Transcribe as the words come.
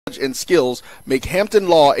and skills make Hampton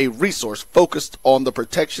Law a resource focused on the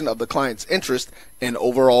protection of the client's interest and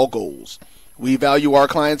overall goals. We value our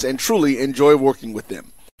clients and truly enjoy working with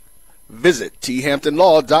them. Visit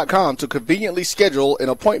thamptonlaw.com to conveniently schedule an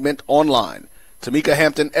appointment online. Tamika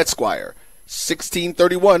Hampton Esquire,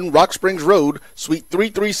 1631 Rock Springs Road, Suite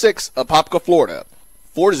 336, Apopka, Florida,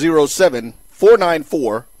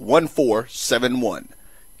 407-494-1471.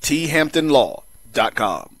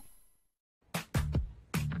 thamptonlaw.com.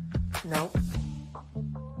 Nope.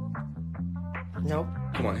 Nope.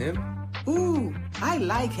 Come on, him? Ooh, I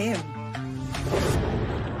like him.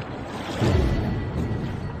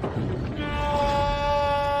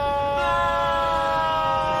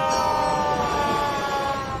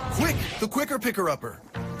 Quick, the quicker picker-upper.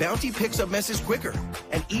 Bounty picks up messes quicker,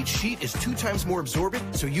 and each sheet is 2 times more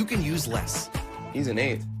absorbent, so you can use less. He's an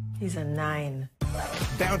 8. He's a 9.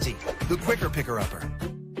 Bounty, the quicker picker-upper.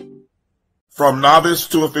 From novice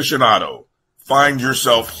to aficionado, find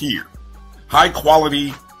yourself here. High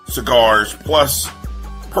quality cigars plus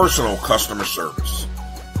personal customer service.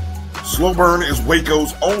 Slow Burn is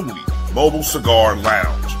Waco's only mobile cigar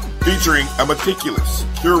lounge, featuring a meticulous,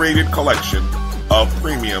 curated collection of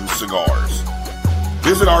premium cigars.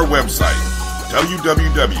 Visit our website,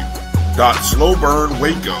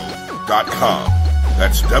 www.slowburnwaco.com.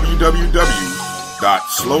 That's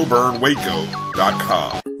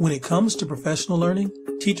www.slowburnwaco.com. When it comes to professional learning,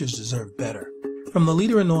 teachers deserve better. From the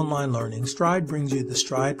leader in online learning, Stride brings you the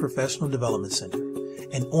Stride Professional Development Center,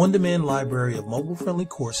 an on-demand library of mobile-friendly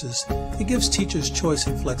courses that gives teachers choice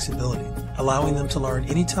and flexibility, allowing them to learn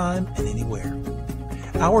anytime and anywhere.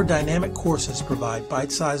 Our dynamic courses provide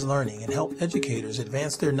bite-sized learning and help educators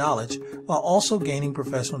advance their knowledge while also gaining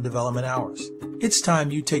professional development hours. It's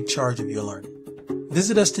time you take charge of your learning.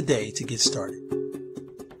 Visit us today to get started.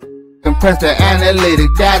 Compress the analytic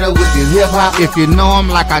data with your hip-hop. If you know them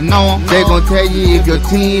like I know them, they gon' tell you if your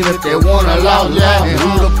team, if they want to lose, and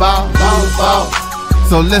who the ball.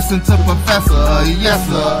 So listen to Professor, yes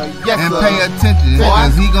sir, and pay attention,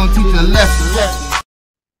 cause he gon' teach a lesson.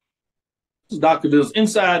 This is Dr. Bill's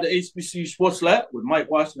Inside the HBCU Sports Lab with Mike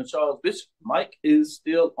Washington and Charles Bishop. Mike is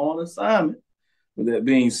still on assignment. With that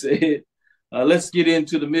being said, let's get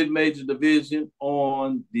into the mid-major division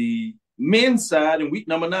on the men's side in week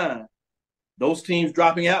number 9. Those teams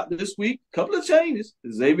dropping out this week, a couple of changes.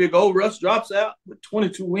 Xavier Gold Rush drops out with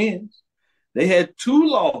 22 wins. They had 2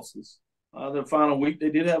 losses the final week.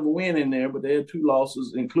 They did have a win in there, but they had 2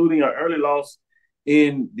 losses, including an early loss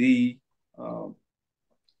in the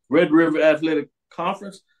Red River Athletic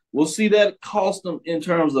Conference. We'll see that cost them in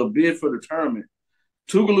terms of bid for the tournament.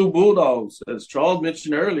 Tougaloo Bulldogs, as Charles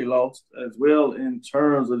mentioned earlier, lost as well in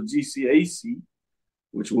terms of the GCAC,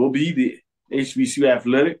 which will be the HBCU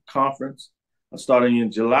Athletic Conference starting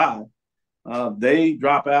in July. They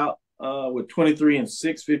drop out with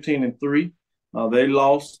 23-6, 15-3. They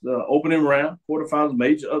lost the opening round, quarterfinals,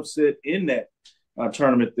 major upset in that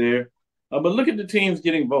tournament there. But look at the teams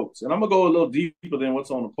getting votes. And I'm going to go a little deeper than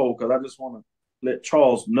what's on the poll because I just want to let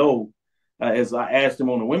Charles know, as I asked him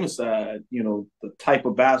on the women's side, you know, the type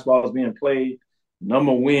of basketball is being played,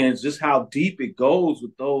 number of wins, just how deep it goes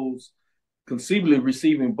with those conceivably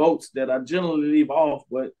receiving votes that I generally leave off.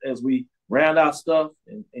 But as we round out stuff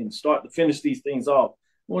and start to finish these things off, I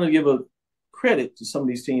want to give a credit to some of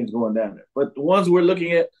these teams going down there. But the ones we're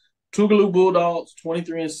looking at, Tougaloo Bulldogs,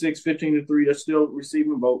 23-6, 15-3, they're still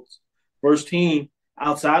receiving votes. First team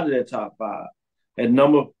outside of that top 5. At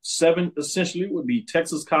number 7, essentially, would be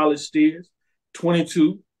Texas College Steers,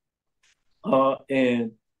 22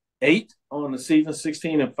 and 8 on the season,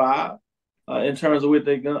 16-5. In terms of what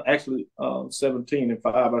they got, actually 17-5,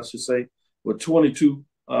 I should say, with 22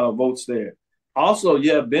 votes there. Also,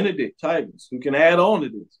 you have Benedict Tigers, who can add on to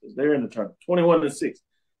this because they're in the tournament, 21-6,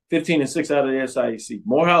 15-6 out of the SIAC.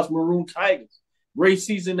 Morehouse Maroon Tigers, great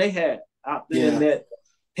season they had out there in that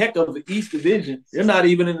heck of the East Division. They're not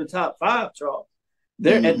even in the top 5, Charles.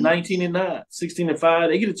 They're at 19-9, 16-5.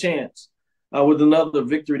 They get a chance with another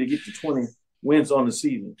victory to get to 20 wins on the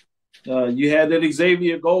season. You had that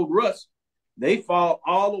Xavier Gold Rush. They fall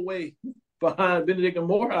all the way behind Benedict and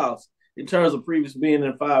Morehouse in terms of previous being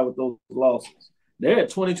in 5 with those losses. They're at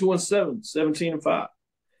 22-7, 17-5.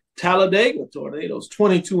 Talladega Tornadoes,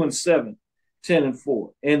 22-7,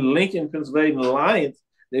 10-4. And Lincoln, Pennsylvania Lions,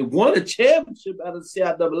 they won a championship out of the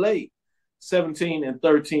CIAA, 17-13,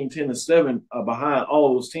 10-7, behind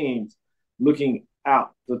all those teams looking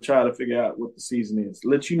out to try to figure out what the season is.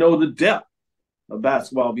 Let you know the depth of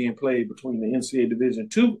basketball being played between the NCAA Division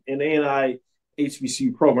II and the NIA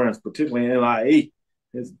HBCU programs, particularly NIA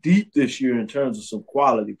is deep this year in terms of some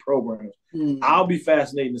quality programs. I'll be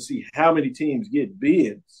fascinated to see how many teams get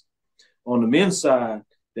bids on the men's side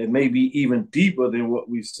that may be even deeper than what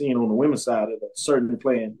we've seen on the women's side that are certainly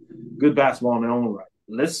playing good basketball in their own right.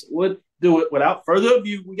 Let's do it without further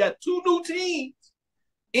ado. We got 2 new teams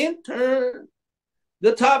enter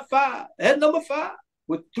the top 5 at number 5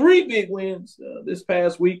 with 3 big wins this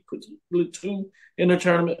past week, particularly 2 in the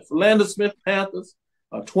tournament. Philander Smith Panthers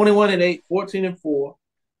are 21-8, 14-4,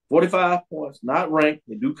 45 points, not ranked.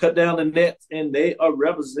 They do cut down the nets, and they are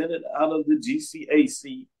represented out of the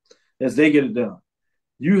GCAC as they get it done.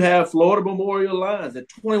 You have Florida Memorial Lions at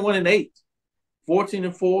 21-8,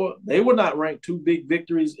 14-4. They were not ranked. 2 big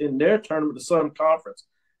victories in their tournament, the Southern Conference.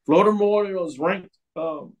 Florida Memorial is ranked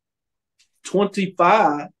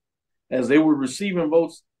 25 as they were receiving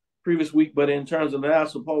votes previous week, but in terms of the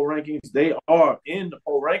national poll rankings, they are in the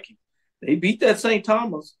poll ranking. They beat that St.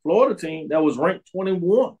 Thomas, Florida team that was ranked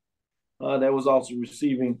 21. That was also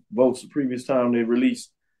receiving votes the previous time they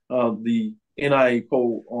released the NIA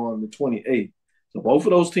poll on the 28th. So both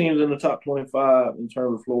of those teams in the top 25 in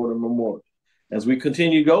terms of Florida Memorial. As we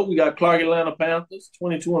continue to go, we got Clark Atlanta Panthers,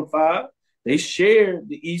 22-5. They shared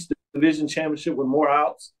the East Division Championship with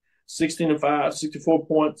Morehouse, 16-5, 64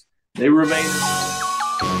 points. They remain.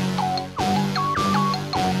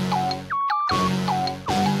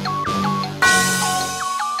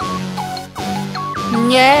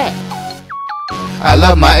 Yeah. I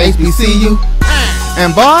love my HBCU.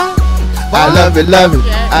 And boy, I love it, love it.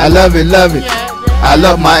 I love it, love it. I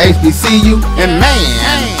love my HBCU. And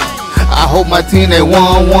man, I hope my team they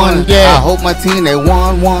won one. Yeah. I hope my team they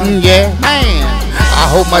won one. Yeah. Man, I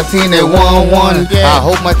hope my team they won one. I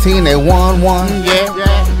hope my team they won one.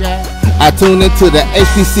 Yeah. I tune into the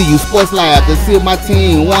HBCU Sports Lab to see if my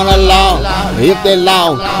team won or lost. If they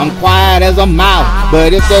lost, I'm quiet as a mouse.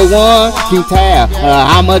 But if they won, keep tab.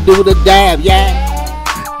 I'ma do the dab, yeah.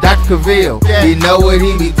 Dr. Cavil, he know what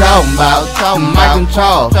he be talking about. Mike and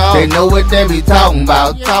Charles, they know what they be talking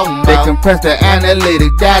about. They compress the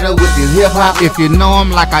analytic data with this hip hop. If you know them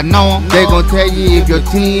like I know them, they gon' tell you if your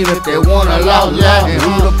team, if they won or lost, and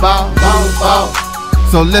who the ball.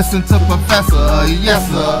 So listen to Professor, yes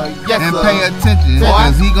sir, and pay attention,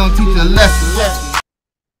 cause he gon' teach a lesson.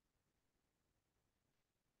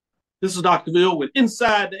 This is Dr. Bill with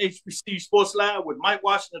Inside the HBCU Sports Lab with Mike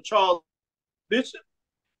Washington, Charles Bishop.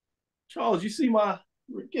 Charles, you see my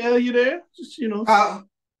regalia there? Just, I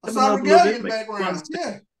saw regalia in the background,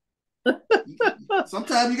 yeah.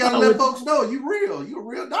 Sometimes you gotta let folks know you're real. You're a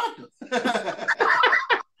real doctor.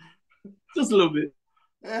 Just a little bit.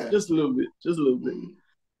 Yeah. Just a little bit.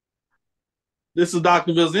 This is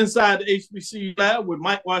Dr. Bill's Inside the HBCU Lab with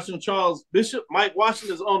Mike Washington, Charles Bishop. Mike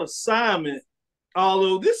Washington is on assignment,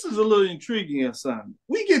 although this is a little intriguing assignment.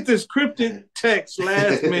 We get this cryptic text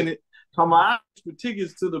last minute talking about for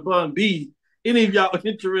tickets to the Bun B. Any of y'all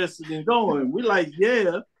interested in going? We're like,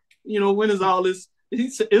 yeah. When is all this?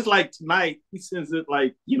 It's like tonight. He sends it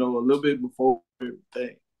like, a little bit before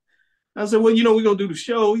everything. I said, well, we're going to do the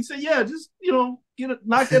show. He said, yeah, just,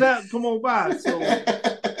 knock it out and come on by. So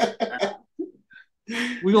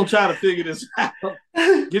we're going to try to figure this out.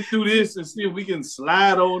 Get through this and see if we can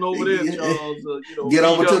slide on over there, Charles. Get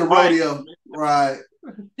over to the rodeo. Right.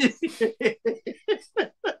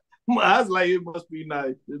 I was like, it must be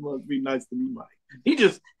nice. It must be nice to meet Mike. He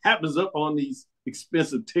just happens up on these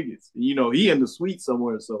expensive tickets. He in the suite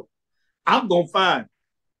somewhere, so I'm going to find.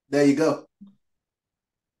 There you go.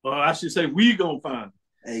 Or I should say, we're going to find.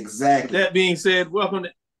 Exactly. That being said, welcome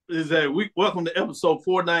to episode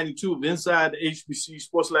 492 of Inside the HBCU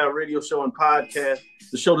Sports Lab radio show and podcast,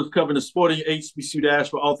 the show that's covering the sporting HBCU dash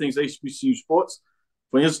for all things HBCU sports,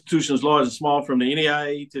 for institutions large and small, from the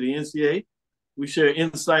NAIA to the NCAA. We share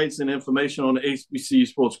insights and information on the HBCU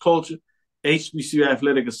sports culture, HBCU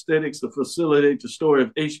athletic aesthetics to facilitate the story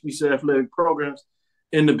of HBCU athletic programs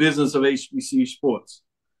in the business of HBCU sports.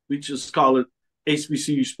 We just call it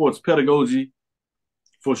HBCU sports pedagogy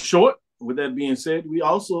for short. With that being said, we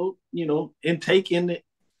also, intake in the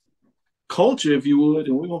culture, if you would,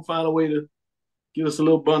 and we're going to find a way to get us a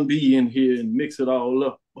little Bun B in here and mix it all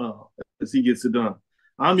up as he gets it done.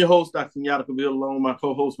 I'm your host, Dr. Cavil, along with my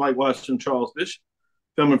co-host, Mike Washington, Charles Bishop,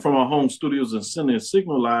 filming from our home studios and sending a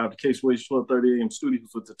signal live to Case-Wage 1230 AM studios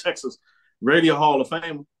with the Texas Radio Hall of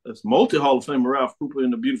Fame. That's multi-Hall of Famer Ralph Cooper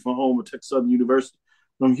in the beautiful home of Texas Southern University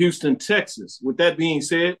from Houston, Texas. With that being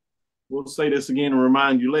said, we'll say this again and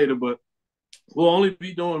remind you later, but we'll only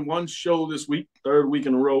be doing one show this week, third week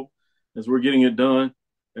in a row, as we're getting it done,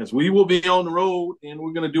 as we will be on the road, and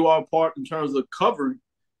we're going to do our part in terms of covering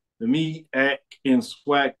the MEAC and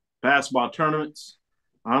SWAC basketball tournaments.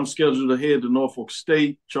 I'm scheduled to head to Norfolk,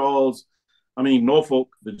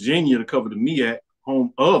 Virginia, to cover the MEAC,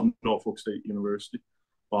 home of Norfolk State University,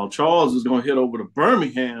 while Charles is going to head over to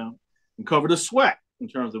Birmingham and cover the SWAC in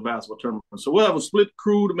terms of basketball tournament. So we'll have a split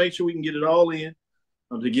crew to make sure we can get it all in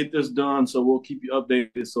to get this done. So we'll keep you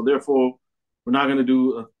updated. So therefore, we're not going to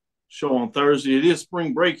do a show on Thursday. It is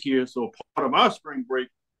spring break here. So part of our spring break,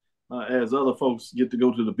 as other folks get to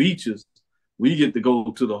go to the beaches, we get to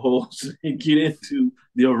go to the halls and get into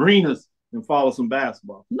the arenas and follow some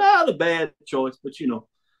basketball. Not a bad choice, but,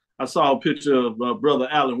 I saw a picture of Brother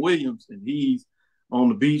Allen Williams, and he's on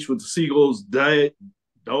the beach with the seagulls diving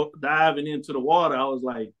into the water. I was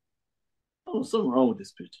like, oh, something wrong with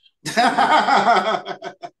this picture.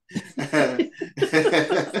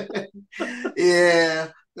 Yeah.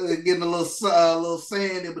 Getting a little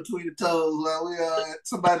sand in between the toes while we are at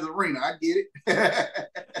somebody's arena. I get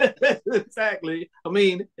it. Exactly. I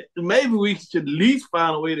mean, maybe we should at least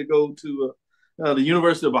find a way to go to the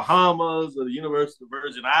University of Bahamas or the University of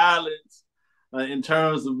Virgin Islands. In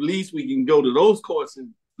terms of, at least we can go to those courts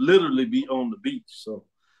and literally be on the beach. So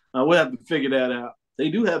we'll have to figure that out. They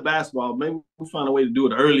do have basketball. Maybe we'll find a way to do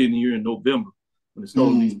it early in the year in November when it's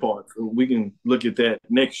snowing these parts. So we can look at that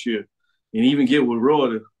next year. And even get with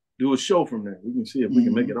Roy to do a show from there. We can see if we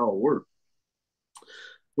can make it all work.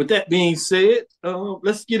 With that being said,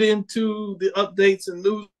 let's get into the updates and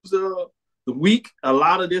news of the week. A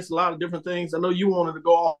lot of different things. I know you wanted to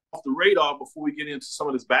go off the radar before we get into some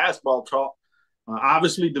of this basketball talk.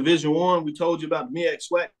 Obviously, Division I, we told you about the MEAC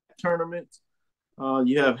SWAC tournaments.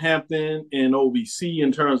 You have Hampton and OVC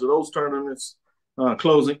in terms of those tournaments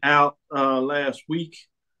closing out last week.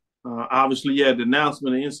 Obviously, you had the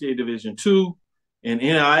announcement of NCAA Division II and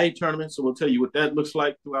NIA tournament, so we'll tell you what that looks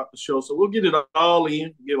like throughout the show. So we'll get it all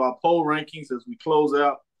in, give our poll rankings as we close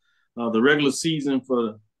out the regular season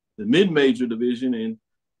for the mid-major division and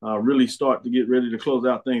really start to get ready to close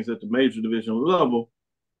out things at the major division level.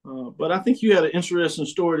 But I think you had an interesting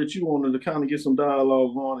story that you wanted to kind of get some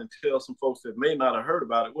dialogue on and tell some folks that may not have heard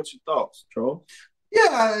about it. What's your thoughts, Charles?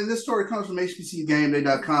 Yeah, and this story comes from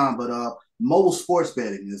HBCUGameDay.com, but mobile sports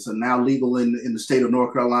betting is now legal in the state of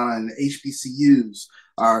North Carolina, and the HBCUs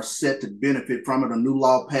are set to benefit from it. A new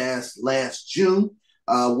law passed last June,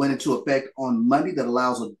 went into effect on Monday, that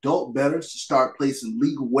allows adult bettors to start placing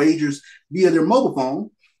legal wagers via their mobile phone.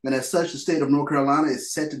 And as such, the state of North Carolina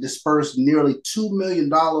is set to disperse nearly $2 million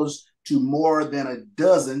to more than a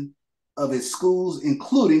dozen of its schools,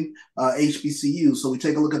 including HBCUs. So we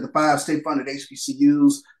take a look at the 5 state-funded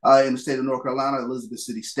HBCUs in the state of North Carolina: Elizabeth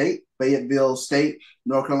City State, Fayetteville State,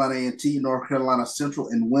 North Carolina A&T, North Carolina Central,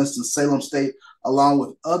 and Winston-Salem State, along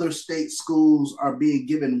with other state schools, are being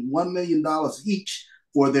given $1 million each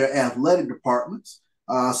for their athletic departments.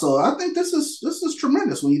 So I think this is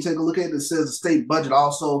tremendous. When you take a look at it, it says the state budget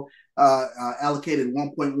also allocated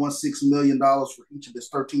 $1.16 million for each of its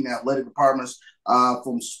 13 athletic departments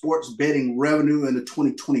from sports betting revenue in the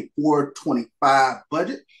 2024-25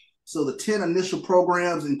 budget. So the 10 initial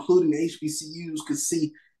programs, including the HBCUs, could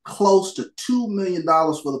see close to $2 million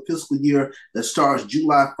for the fiscal year that starts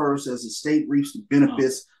July 1st as the state reaps the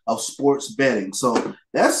benefits of sports betting. So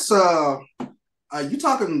that's you're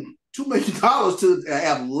talking $2 million to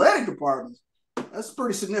athletic departments. That's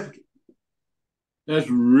pretty significant. That's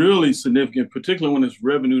really significant, particularly when it's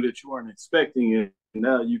revenue that you aren't expecting. And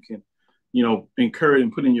now you can, incur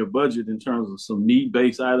and put in your budget in terms of some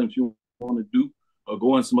need-based items you want to do or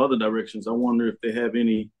go in some other directions. I wonder if they have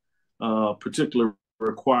any particular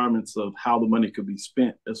requirements of how the money could be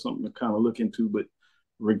spent. That's something to kind of look into. But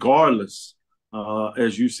regardless,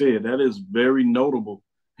 as you said, that is very notable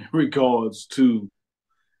in regards to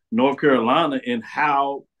North Carolina and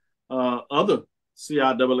how other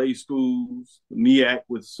CIAA schools, MEAC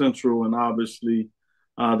with Central, and obviously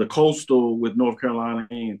the Coastal with North Carolina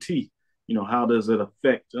A&T, how does it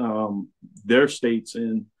affect their states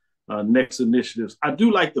and next initiatives? I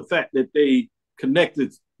do like the fact that they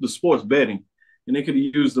connected the sports betting, and they could have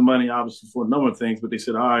used the money obviously for a number of things, but they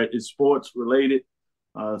said, all right, it's sports related.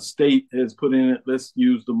 State has put in it. Let's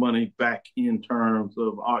use the money back in terms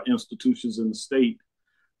of our institutions in the state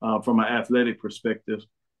from an athletic perspective.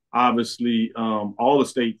 Obviously, all the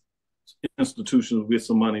state institutions get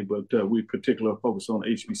some money, but we particularly focus on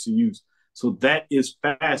HBCUs. So that is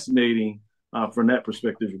fascinating from that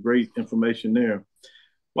perspective. Great information there.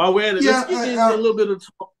 While we're at it, let's get into a little bit of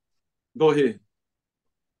talk. Go ahead.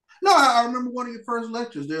 No, I remember one of your first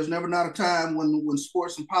lectures. There's never not a time when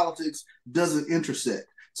sports and politics doesn't intersect.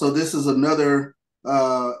 So this is another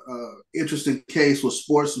interesting case where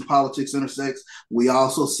sports and politics intersects. We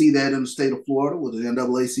also see that in the state of Florida with the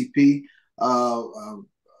NAACP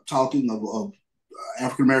talking of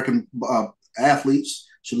African American athletes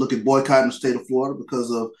should look at boycotting the state of Florida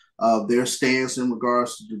because of their stance in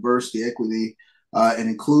regards to diversity, equity, and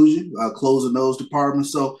inclusion, closing those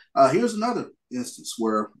departments. So here's another instance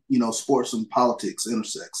where, sports and politics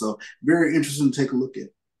intersect. So very interesting to take a look at.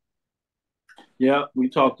 Yeah, we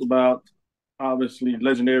talked about, obviously,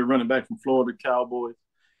 legendary running back from Florida Cowboys,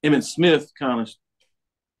 Emmitt Smith, kind of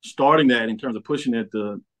starting that in terms of pushing it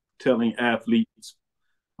to telling athletes,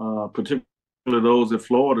 particularly those in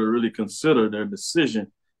Florida, really consider their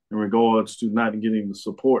decision in regards to not getting the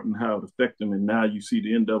support and how it affects them. And now you see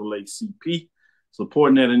the NAACP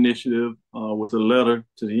supporting that initiative with a letter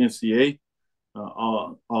to the NCAA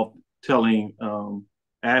of telling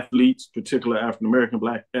athletes, particularly African-American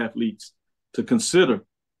Black athletes, to consider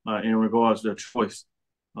in regards to their choice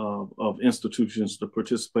of institutions to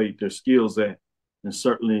participate their skills at, and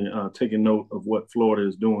certainly taking note of what Florida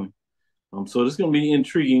is doing. So it's going to be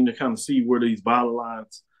intriguing to kind of see where these bottom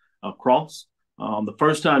lines cross. The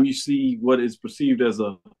first time you see what is perceived as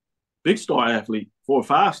a big star athlete, 4 or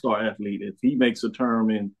 5 star athlete, if he makes a term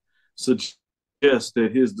and suggests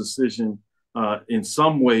that his decision in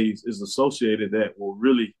some ways is associated, that will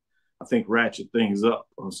really, I think, ratchet things up.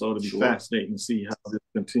 So it'll be fascinating to see how this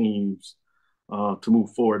continues to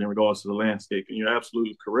move forward in regards to the landscape. And you're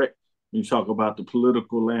absolutely correct when you talk about the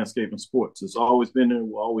political landscape in sports. It's always been there,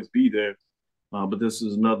 will always be there. But this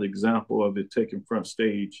is another example of it taking front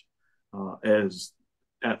stage as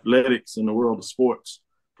athletics in the world of sports,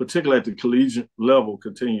 particularly at the collegiate level,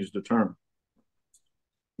 continues to turn.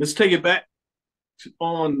 Let's take it back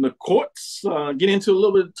on the courts, get into a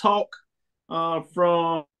little bit of talk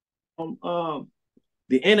from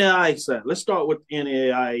the NAIA side. Let's start with the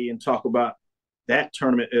NAIA and talk about that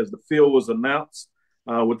tournament as the field was announced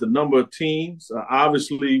with the number of teams.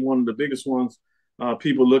 Obviously, one of the biggest ones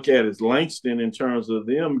people look at is Langston in terms of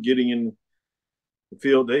them getting in the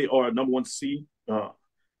field. They are a number 1 seed.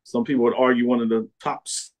 Some people would argue one of the top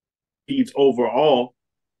seeds overall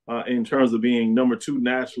in terms of being number 2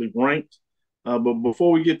 nationally ranked. But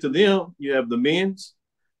before we get to them, you have the men's.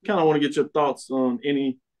 Kind of want to get your thoughts on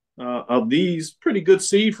any of these pretty good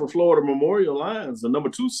seed for Florida Memorial Lions, the number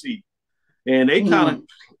 2 seed. And they kind of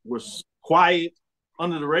were quiet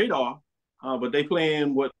under the radar, but they play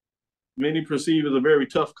in what many perceive as a very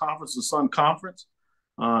tough conference, the Sun Conference.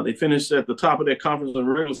 They finished at the top of their conference in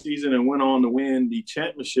the regular season and went on to win the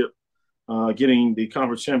championship, getting the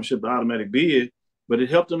conference championship, the automatic bid. But it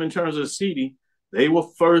helped them in terms of seeding. They were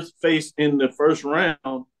first faced in the first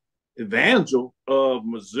round, Evangel of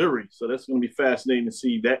Missouri. So that's going to be fascinating to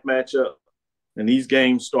see that matchup. And these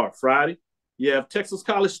games start Friday. You have Texas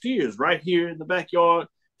College Steers right here in the backyard.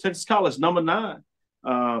 Texas College, number 9.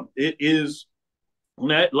 It is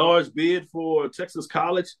that large bid for Texas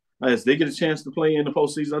College as they get a chance to play in the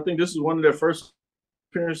postseason. I think this is one of their first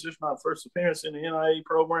appearances, if not first appearance in the NIA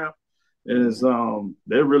program. Is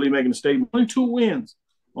they're really making a statement. Only 2 wins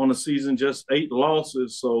on the season, just 8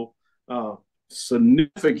 losses. So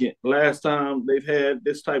significant. Last time they've had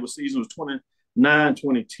this type of season was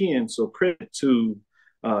 2010. So credit to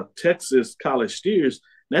Texas College Steers.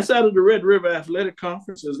 That's out of the Red River Athletic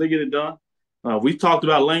Conference as they get it done. We've talked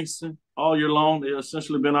about Langston all year long. They've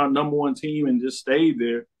essentially been our number 1 team and just stayed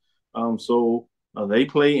there. So they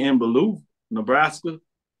play in Belouville, Nebraska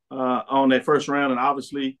on that first round. And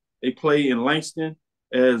obviously they play in Langston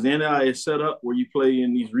as the NIA is set up, where you play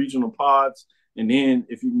in these regional pods. And then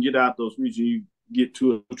if you can get out those regions, you get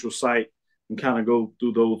to a neutral site and kind of go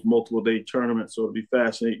through those multiple day tournaments. So it'll be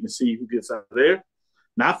fascinating to see who gets out of there.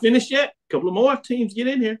 Not finished yet. A couple of more teams get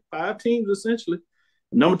in here. 5 teams essentially.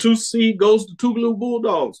 The number 2 seed goes to Tougaloo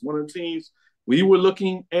Bulldogs, one of the teams we were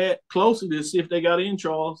looking at closely to see if they got in,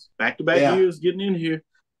 Charles. Back-to-back years getting in here.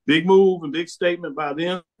 Big move and big statement by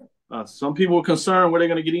them. Some people are concerned where they're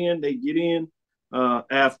going to get in. They get in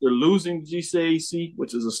after losing the GCAC,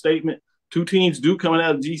 which is a statement. 2 teams do coming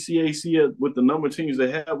out of GCAC with the number of teams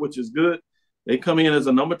they have, which is good. They come in as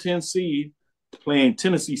a number 10 seed playing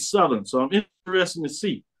Tennessee Southern. So I'm interested to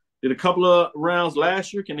see. Did a couple of rounds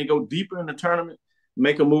last year. Can they go deeper in the tournament,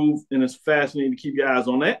 make a move? And it's fascinating to keep your eyes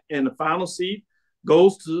on that. And the final seed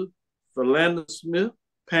goes to Philander Smith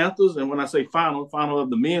Panthers. And when I say final of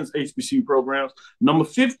the men's HBCU programs, number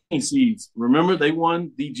 15 seeds. Remember, they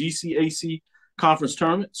won the GCAC conference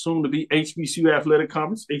tournament, soon to be HBCU Athletic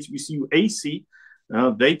Conference, HBCU AC.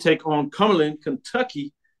 They take on Cumberland,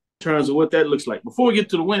 Kentucky, in terms of what that looks like. Before we get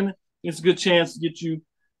to the women, it's a good chance to get you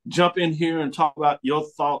jump in here and talk about your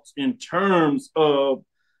thoughts in terms of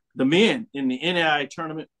the men in the NAIA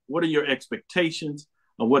tournament. What are your expectations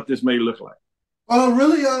of what this may look like?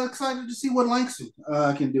 Really excited to see what Langston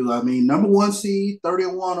can do. I mean, number one seed,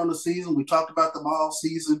 30-1 on the season. We talked about them all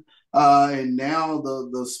season. And now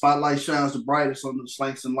the spotlight shines the brightest on the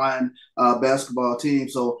Langston Lion basketball team.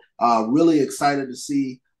 So really excited to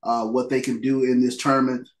see what they can do in this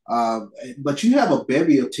tournament. But you have a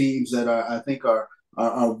bevy of teams that I think are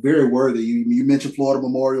very worthy. You mentioned Florida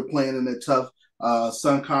Memorial playing in that tough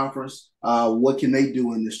Sun Conference. What can they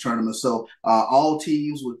do in this tournament? So all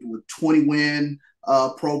teams with 20-win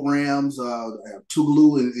programs.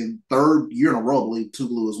 Tougaloo in third year in a row, I believe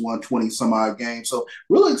Tougaloo has won 20 some odd games. So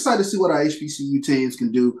really excited to see what our HBCU teams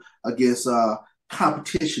can do against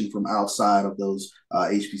competition from outside of those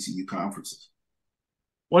HBCU conferences.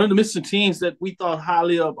 One of the missing teams that we thought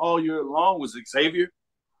highly of all year long was Xavier.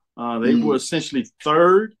 They were essentially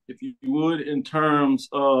third, if you would, in terms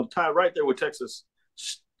of tied right there with Texas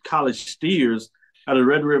College Steers at the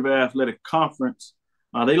Red River Athletic Conference.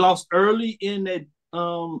 They lost early in that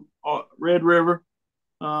Red River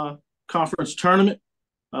Conference tournament.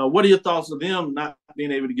 What are your thoughts of them not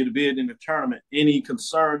being able to get a bid in the tournament? Any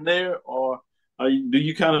concern there, or do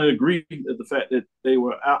you kind of agree with the fact that they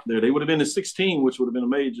were out there? They would have been the 16, which would have been a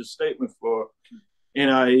major statement for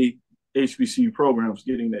NIA HBCU programs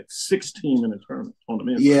getting that 16 in the tournament on the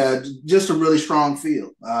men's side. Just a really strong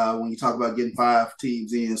field when you talk about getting 5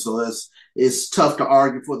 teams in. So it's tough to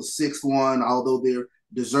argue for the 6th one, although they're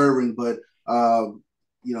deserving. But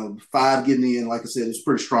 5 getting in, like I said, it's a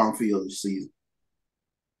pretty strong field this season.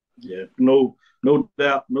 Yeah, no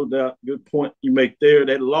doubt. Good point you make there.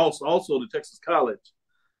 That loss also to Texas College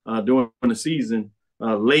during the season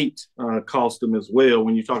late cost them as well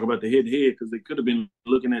when you talk about the head-to-head, because they could have been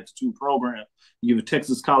looking at the 2 programs. You give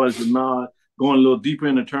Texas College a nod, going a little deeper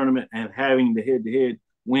in the tournament, and having the head-to-head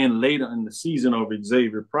win later in the season over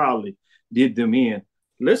Xavier probably did them in.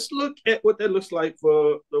 Let's look at what that looks like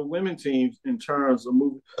for the women teams in terms of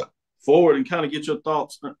moving forward and kind of get your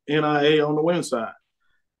thoughts on NIA on the women's side.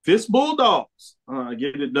 Fisk Bulldogs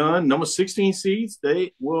get it done. Number 16 seeds,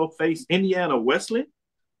 they will face Indiana Wesleyan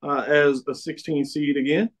as a 16 seed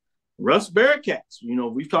again. Russ Bearcats,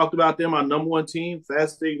 we've talked about them, our number 1 team.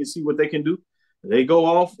 Fascinating to see what they can do. They go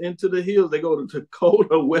off into the hills. They go to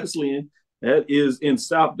Dakota Wesleyan. That is in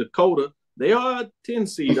South Dakota. They are a 10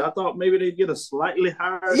 seed. I thought maybe they'd get a slightly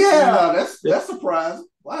higher seed. That's surprising.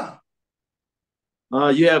 Wow.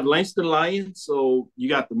 You have Langston Lions. So you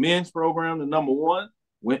got the men's program, the number 1.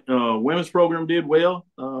 Women's program did well.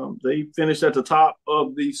 They finished at the top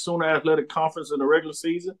of the Sooner Athletic Conference in the regular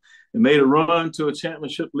season and made a run to a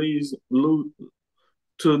championship lead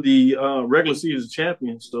to the regular season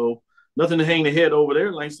champion. So nothing to hang the head over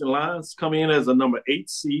there. Langston Lions come in as a number 8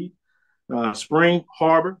 seed. Spring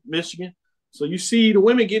Harbor, Michigan. So you see the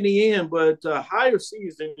women getting in, but higher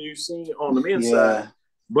seeds than you've seen on the men's side.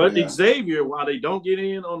 But Xavier, while they don't get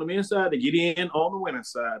in on the men's side, they get in on the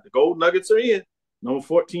women's side. The Gold Nuggets are in. Number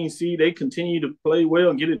 14 seed, they continue to play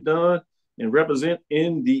well and get it done and represent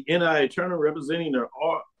in the NIA tournament, representing their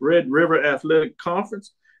Red River Athletic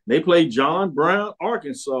Conference. They play John Brown,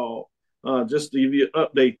 Arkansas, just to give you an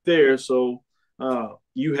update there. So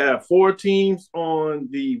you have 4 teams on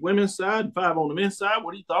the women's side, 5 on the men's side.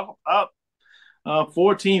 What do you talk about?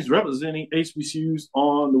 4 teams representing HBCUs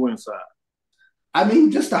on the women's side. I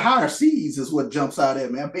mean, just the higher seeds is what jumps out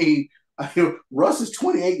at me. I mean, Russ is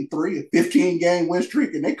 28-3, a 15-game win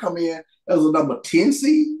streak, and they come in as a number 10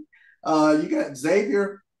 seed. You got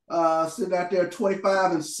Xavier sitting out there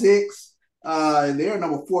 25-6, and they're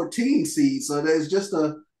number 14 seed. So there's just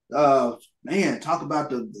talk about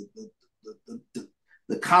the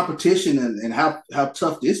competition and how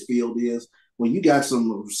tough this field is when you got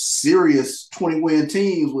some serious 20-win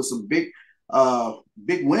teams with some big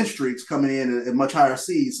win streaks coming in at much higher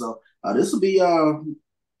seeds. So this will be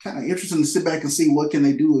kind of interesting to sit back and see what can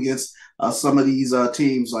they do against some of these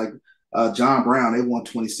teams like John Brown. They won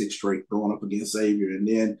 26 straight going up against Xavier, and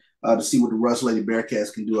then to see what the Rush Lady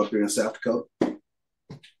Bearcats can do up there in South Dakota.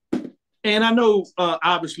 And I know,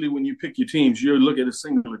 obviously, when you pick your teams, you're looking at a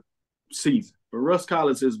singular season. But Russ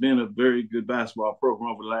College has been a very good basketball program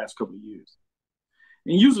over the last couple of years.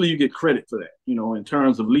 And usually you get credit for that, in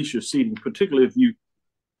terms of leisure seating, particularly if you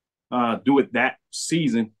do it that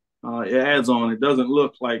season. It adds on. It doesn't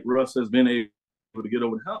look like Russ has been able to get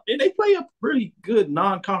over the hump. And they play a pretty good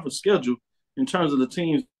non-conference schedule in terms of the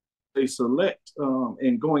teams they select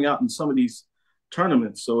and going out in some of these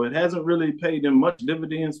tournaments. So it hasn't really paid them much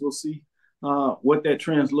dividends. We'll see what that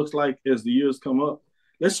trend looks like as the years come up.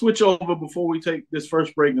 Let's switch over before we take this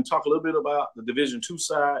first break and talk a little bit about the Division II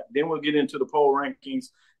side. Then we'll get into the poll rankings.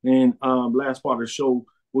 And last part of the show,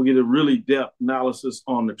 we'll get a really depth analysis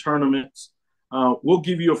on the tournaments We'll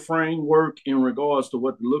give you a framework in regards to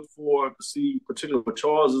what to look for to see particularly what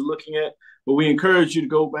Charles is looking at. But we encourage you to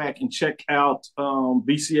go back and check out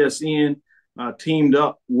BCSN teamed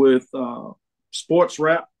up with Sports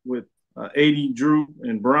Rap with AD, Drew,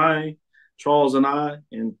 and Brian, Charles and I,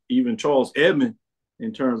 and even Charles Edmond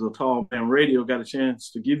in terms of Tall Man Radio got a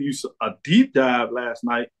chance to give you a deep dive last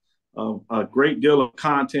night of a great deal of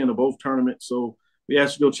content of both tournaments. So we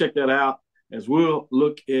ask you to go check that out as we'll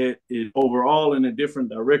look at it overall in a different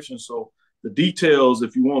direction. So the details,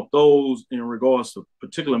 if you want those in regards to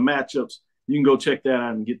particular matchups, you can go check that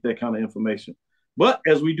out and get that kind of information. But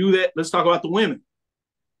as we do that, let's talk about the women.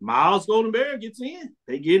 Miles Golden Bear gets in.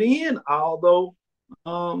 They get in, although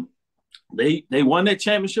they won that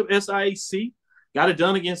championship SIAC, got it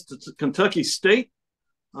done against Kentucky State,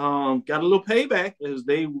 got a little payback as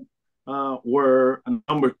they were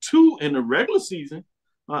number 2 in the regular season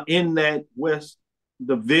in that West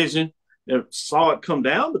Division. They saw it come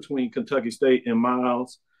down between Kentucky State and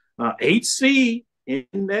Miles. 8 seed in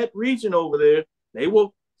that region over there. They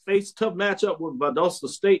will face a tough matchup with Valdosta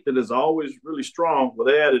State that is always really strong. Well,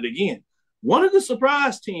 they're at it again. One of the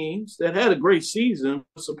surprise teams that had a great season,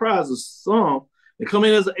 surprises some, they come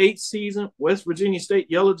in as an 8th season, West Virginia State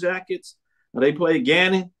Yellow Jackets. They play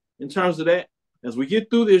Gannon in terms of that. As we get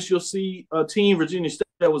through this, you'll see a team, Virginia State,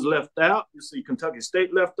 that was left out. You'll see Kentucky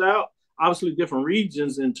State left out. Obviously, different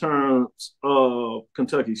regions in terms of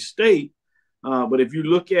Kentucky State. But if you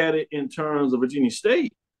look at it in terms of Virginia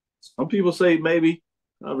State, some people say maybe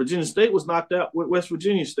Virginia State was knocked out with West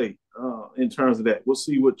Virginia State in terms of that. We'll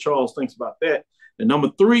see what Charles thinks about that. And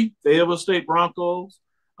number 3, Fayetteville State Broncos.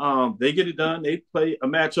 They get it done. They play a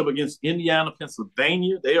matchup against Indiana,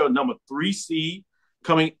 Pennsylvania. They are number 3 seed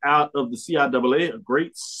coming out of the CIAA, a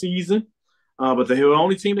great season. But they're the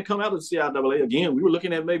only team to come out of the CIAA. Again, we were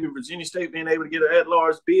looking at maybe Virginia State being able to get an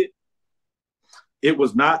at-large bid. It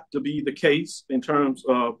was not to be the case in terms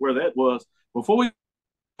of where that was. Before we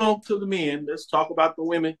go to the men, let's talk about the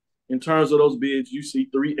women in terms of those bids. You see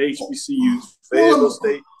 3 HBCUs, Fayetteville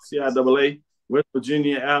State, CIAA, West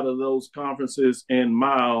Virginia out of those conferences, and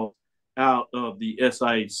Miles out of the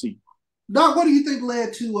SIAC. Doc, what do you think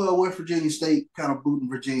led to West Virginia State kind of booting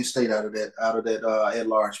Virginia State out of that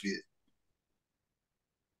at-large bid?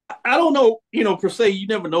 I don't know, per se. You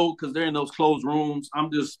never know because they're in those closed rooms.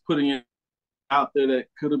 I'm just putting it out there that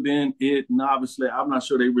could have been it. And obviously, I'm not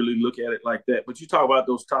sure they really look at it like that. But you talk about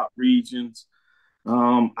those top regions.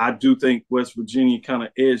 I do think West Virginia kind of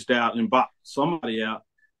edged out and boxed somebody out.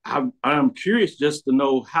 I'm curious just to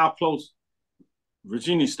know how close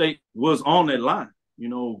Virginia State was on that line.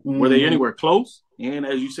 Were they anywhere close? And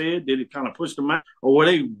as you said, did it kind of push them out? Or were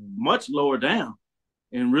they much lower down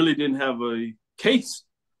and really didn't have a case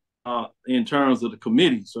in terms of the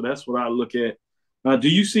committee? So that's what I look at. Do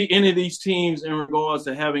you see any of these teams in regards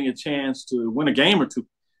to having a chance to win a game or two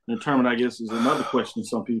in the tournament, I guess, is another question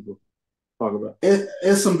some people talk about.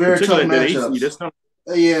 It's some very tough matchups.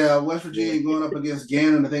 Yeah, West Virginia going up against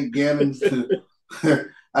Gannon. I think Gannon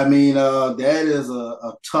I mean, that is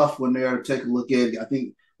a tough one there to take a look at. I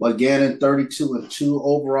think Gannon 32-2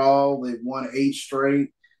 overall. They've won 8 straight.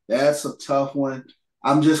 That's a tough one.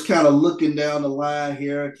 I'm just kind of looking down the line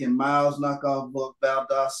here. Can Miles knock off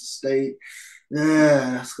Valdosta State?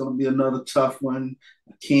 Yeah, that's going to be another tough one.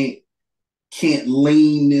 I can't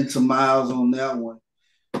lean into Miles on that one.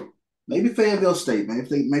 Maybe Fayetteville State, man.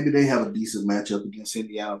 Maybe they have a decent matchup against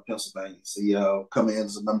Indiana, Pennsylvania. So, coming in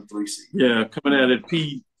as a number 3 seed. Yeah, coming out at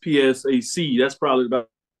PSAC, that's probably about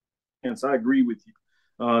chance. I agree with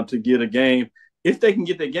you to get a game. If they can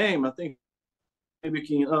get that game, I think maybe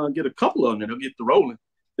can get a couple of them. They'll get the rolling.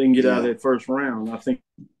 They can get out of that first round. I think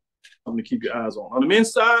I'm going to keep your eyes on. On the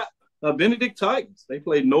men's side, Benedict Titans. They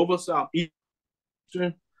played Nova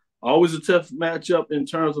Southeastern. Always a tough matchup in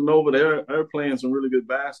terms of Nova. They're playing some really good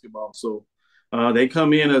basketball. So they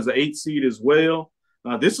come in as an 8 seed as well.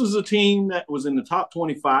 This is a team that was in the top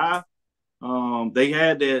 25. They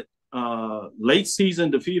had that late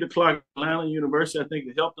season defeat of Clark Atlanta University. I think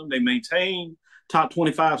it helped them. They maintained top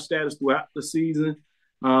 25 status throughout the season.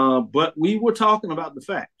 But we were talking about the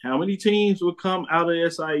fact how many teams would come out of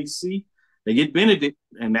SIAC. They get Benedict,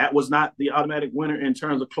 and that was not the automatic winner in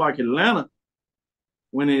terms of Clark Atlanta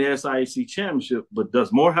winning the SIAC championship. But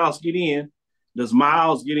does Morehouse get in? Does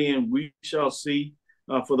Miles get in? We shall see.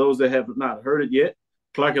 For those that have not heard it yet,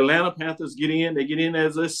 Clark Atlanta Panthers get in. They get in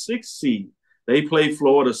as a 6 seed. They play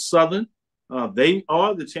Florida Southern. They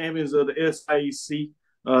are the champions of the SIAC.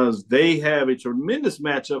 They have a tremendous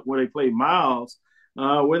matchup where they play Miles,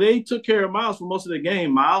 where they took care of Miles for most of the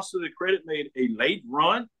game. Miles, to their credit, made a late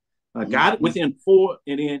run Got it within 4,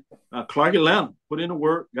 and then Clark Atlanta put in the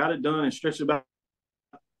work, got it done, and stretched about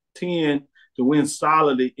 10 to win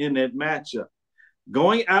solidly in that matchup.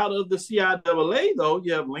 Going out of the CIAA, though,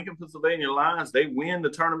 you have Lincoln, Pennsylvania Lions. They win the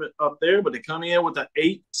tournament up there, but they come in with an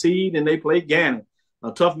 8 seed, and they play Gannon.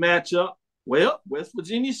 A tough matchup. Well, West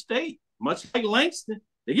Virginia State, much like Langston,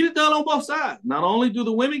 they get it done on both sides. Not only do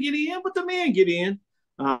the women get in, but the men get in.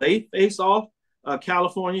 They face off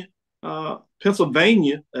California,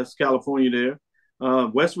 Pennsylvania, that's California there.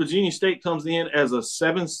 West Virginia State comes in as a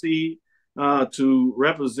 7 seed to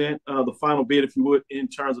represent the final bid, if you would, in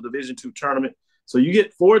terms of Division II tournament. So you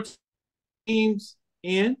get 4 teams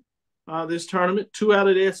in this tournament, 2 out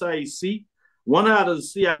of the SIAC, 1 out of the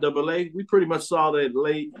CIAA. We pretty much saw that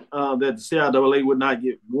late that the CIAA would not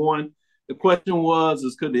get 1. The question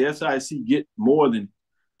was, could the SIAC get more than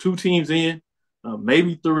 2 teams in?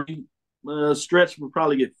 Maybe 3. Stretch would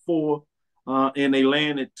probably get 4. And they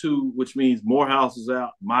land at 2, which means Morehouse is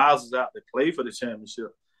out, Miles is out. They play for the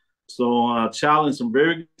championship. So challenge some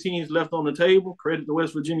very good teams left on the table. Credit to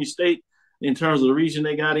West Virginia State in terms of the region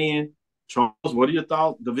they got in. Charles, what are your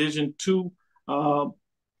thoughts? Division II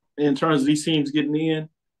in terms of these teams getting in.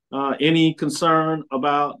 Any concern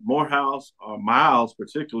about Morehouse or Miles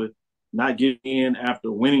particularly not getting in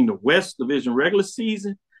after winning the West Division regular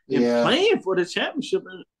season and playing for the championship?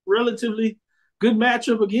 Relatively good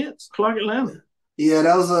matchup against Clark Atlanta. Yeah,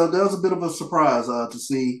 that was a bit of a surprise to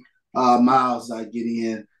see Miles not get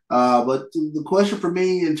in. But the question for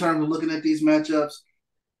me in terms of looking at these matchups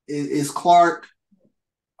is Clark,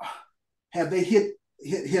 have they hit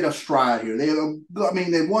a stride here? They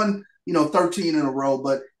won 13 in a row,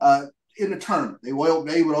 but in the tournament they were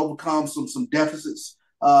able to overcome some deficits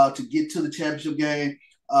to get to the championship game.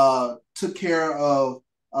 Took care of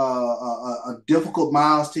a difficult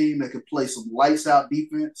Miles team that could play some lights out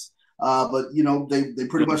defense, but they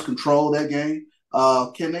pretty much control that game.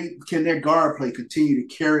 Can their guard play continue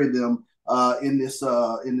to carry them in this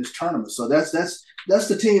tournament? So that's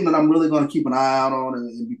the team that I'm really going to keep an eye out on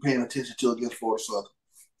and be paying attention to against Florida Southern.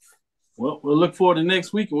 Well, we'll look forward to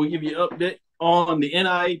next week, and we'll give you an update on the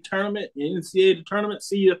NIA tournament, the NCAA tournament,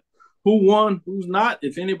 see if who won, who's not,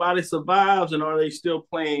 if anybody survives, and are they still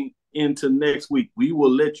playing into next week. We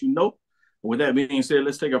will let you know. With that being said,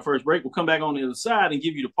 let's take our first break. We'll come back on the other side and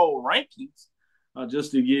give you the poll rankings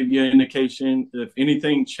just to give you an indication if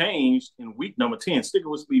anything changed in week number 10. Stick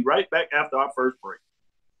with us. We'll be right back after our first break.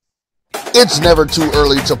 It's never too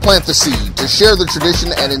early to plant the seed, to share the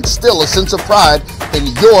tradition, and instill a sense of pride in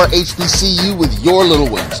your HBCU with your little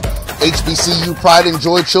ones. HBCU Pride and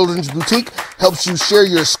Joy Children's Boutique helps you share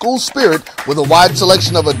your school spirit with a wide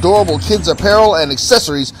selection of adorable kids apparel and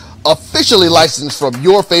accessories officially licensed from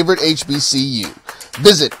your favorite HBCU.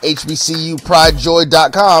 Visit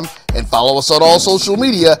hbcupridejoy.com and follow us on all social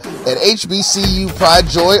media at HBCU Pride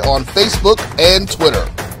Joy on Facebook and Twitter.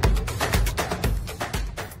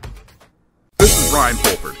 This is Brian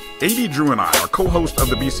Fulford. AD Drew and I are co-hosts of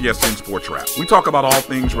the BCSN Sports Wrap. We talk about all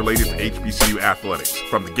things related to HBCU athletics.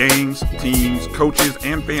 From the games, teams, coaches,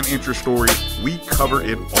 and fan interest stories, we cover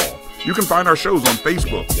it all. You can find our shows on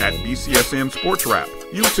Facebook at BCSN Sports Wrap,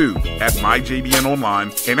 YouTube at MyJBN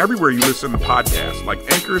Online, and everywhere you listen to podcasts like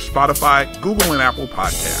Anchor, Spotify, Google, and Apple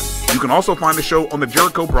Podcasts. You can also find the show on the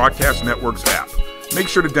Jericho Broadcast Network's app. Make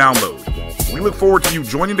sure to download. We look forward to you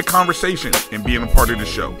joining the conversation and being a part of the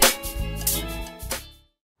show.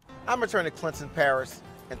 I'm returning to Clinton Paris,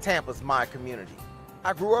 and Tampa's my community.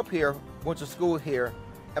 I grew up here, went to school here,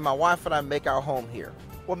 and my wife and I make our home here.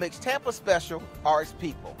 What makes Tampa special are its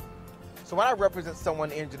people. So when I represent someone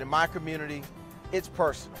injured in my community, it's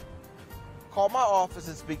personal. Call my office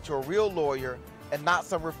and speak to a real lawyer and not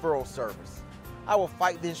some referral service. I will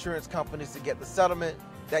fight the insurance companies to get the settlement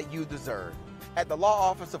that you deserve. At the law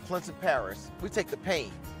office of Clinton Paris, we take the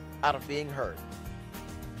pain out of being hurt.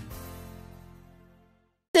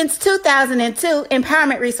 Since 2002,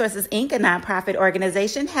 Empowerment Resources, Inc., a nonprofit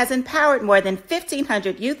organization, has empowered more than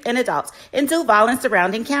 1,500 youth and adults in Duval and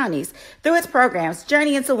surrounding counties through its programs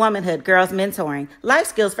Journey into Womanhood, Girls Mentoring, Life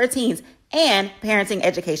Skills for Teens, and Parenting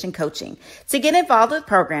Education Coaching. To get involved with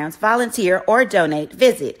programs, volunteer, or donate,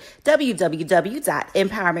 visit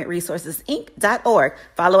www.empowermentresourcesinc.org.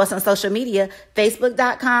 Follow us on social media,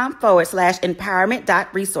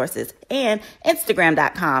 facebook.com/empowerment.resources and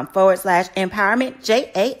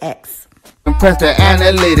instagram.com/empowermentJAX. Compress the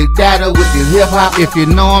analytic data with your hip hop. If you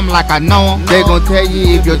know them like I know them, they gon' tell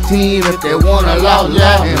you if your team, if they wanna loud,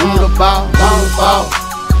 and who the ball.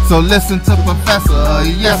 So listen to Professor,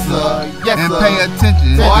 yes sir, and pay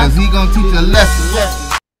attention, cause he gonna teach a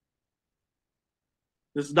lesson.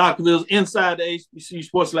 This is Dr. Mills inside the HBCU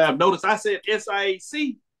Sports Lab. Notice I said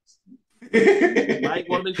SIAC. Mike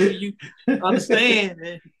want to make sure you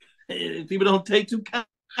understand. People don't take too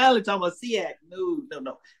kindly talking about SIAC.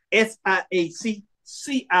 No. SIAC,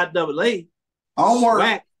 CIAA,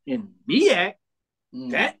 SWAC, and BIAC.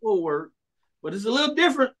 That will work. But it's a little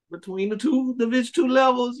different between the two Division II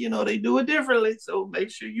levels. They do it differently. So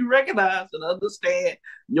make sure you recognize and understand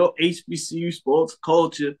your HBCU sports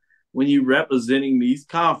culture when you're representing these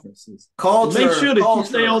conferences. Culture. So make sure that you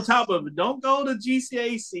stay on top of it. Don't go to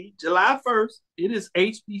GCAC. July 1st, it is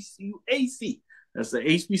HBCU AC. That's the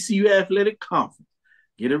HBCU Athletic Conference.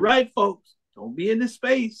 Get it right, folks. Don't be in this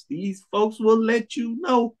space. These folks will let you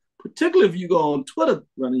know, particularly if you go on Twitter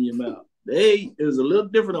running your mouth. They is a little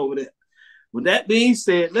different over there. With that being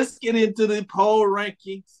said, let's get into the poll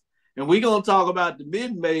rankings. And we're going to talk about the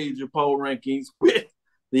mid-major poll rankings with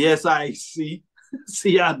the SIAC,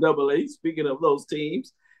 CIAA, speaking of those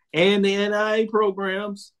teams, and the NIA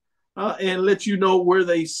programs, and let you know where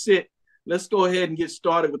they sit. Let's go ahead and get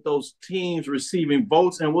started with those teams receiving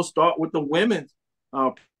votes, and we'll start with the women's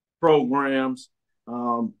programs.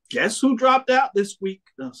 Guess who dropped out this week?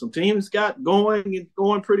 Some teams got going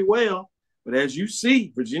pretty well. But as you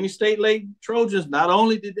see, Virginia State Lady Trojans, not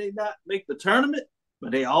only did they not make the tournament,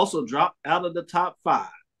 but they also dropped out of the top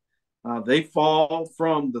 5. They fall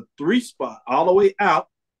from the 3 spot all the way out.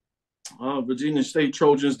 Virginia State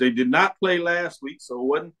Trojans, they did not play last week, so it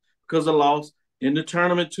wasn't because of loss. In the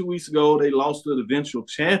tournament 2 weeks ago, they lost to the eventual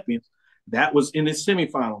champions. That was in the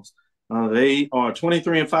semifinals. They are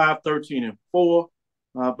 23-5, 13-4.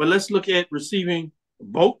 But let's look at receiving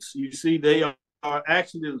votes. You see they are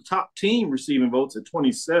actually the top team receiving votes at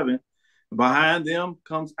 27. Behind them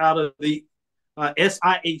comes out of the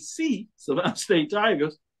SIAC, Savannah State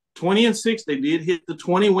Tigers, 20-6. They did hit the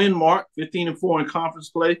 20-win mark, 15-4 in conference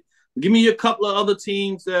play. Give me a couple of other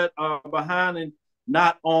teams that are behind and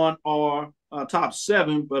not on our top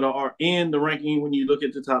 7, but are in the ranking when you look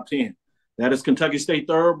at the top 10. That is Kentucky State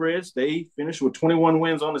Thoroughbreds. They finished with 21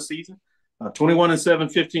 wins on the season,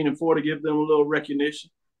 21-7, 15-4 to give them a little recognition.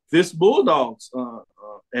 This Bulldogs,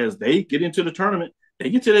 as they get into the tournament, they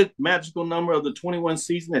get to that magical number of the 21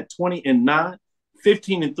 season at 20-9,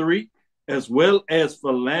 15-3, as well as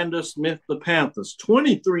Philander Smith, the Panthers,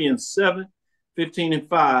 23-7,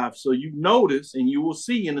 15-5. So you notice, and you will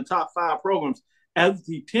see in the top 5 programs, as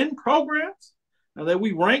the 10 programs that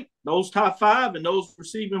we rank, those top 5 and those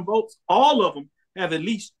receiving votes, all of them have at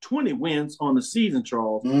least 20 wins on the season,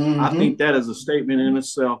 Charles. I think that is a statement in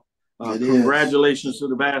itself. Congratulations to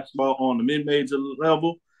the basketball on the mid-major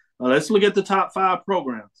level. Let's look at the top 5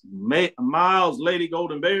 programs. Miles Lady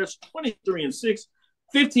Golden Bears, 23-6,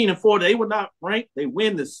 15-4. They were not ranked. They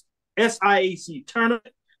win this SIAC tournament,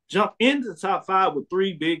 jump into the top 5 with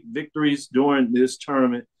 3 big victories during this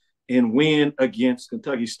tournament, and win against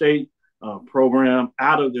Kentucky State program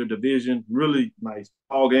out of their division. Really nice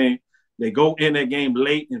ball game. They go in that game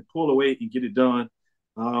late and pull away and get it done.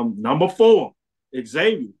 Number 4,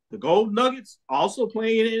 Xavier, the Gold Nuggets, also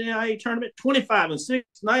playing in the NIA tournament, 25-6,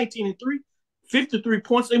 19-3, 53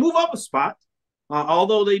 points. They move up a spot,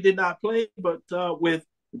 although they did not play, but with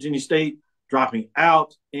Virginia State dropping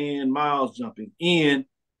out and Miles jumping in,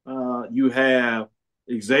 you have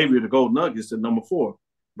Xavier, the Gold Nuggets, at number 4.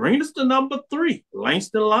 Bringing us to number 3,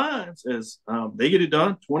 Langston Lions, as they get it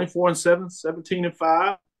done, 24-7,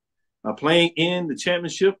 17-5, playing in the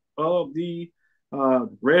championship of the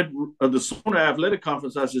the Sooner Athletic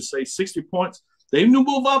Conference, I should say, 60 points. They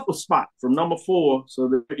move up a spot from number 4, so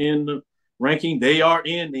they're in the ranking. They are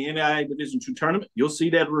in the NIA Division II tournament. You'll see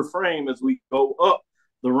that reframe as we go up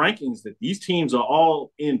the rankings, that these teams are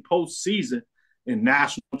all in postseason and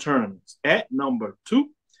national tournaments. At number 2,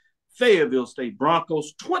 Fayetteville State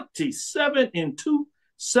Broncos, 27-2,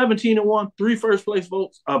 17-1, 3 first-place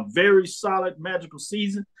votes. A very solid, magical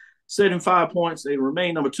season. 75 points. They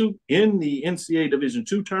remain number 2 in the NCAA Division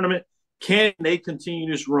II tournament. Can they continue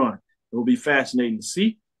this run? It will be fascinating to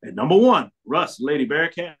see. At number 1, Russ Lady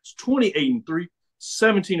Bearcats, 28-3,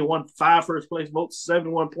 17-1, 5 first-place votes,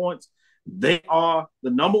 71 points. They are the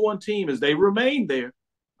number 1 team as they remain there.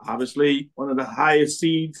 Obviously, one of the highest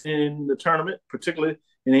seeds in the tournament, particularly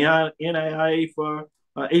in the NIA for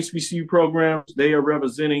HBCU programs. They are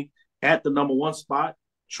representing at the number 1 spot.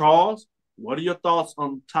 Charles, what are your thoughts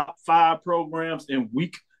on top 5 programs in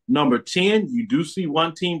week number 10? You do see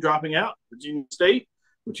one team dropping out, Virginia State,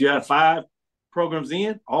 but you have 5 programs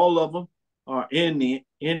in. All of them are in the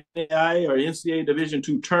NIA or NCAA Division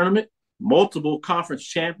II tournament, multiple conference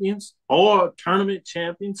champions or tournament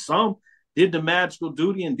champions. Some did the magical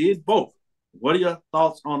duty and did both. What are your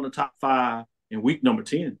thoughts on the top 5 in week number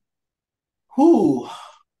 10?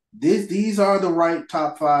 These are the right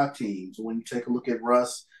top 5 teams when you take a look at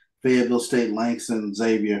Russ Fayetteville State, Langston,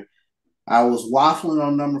 Xavier. I was waffling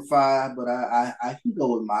on number 5, but I can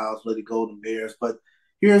go with Miles, let it go to Bears. But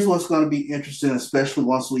here's what's going to be interesting, especially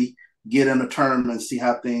once we get in the tournament and see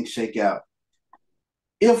how things shake out.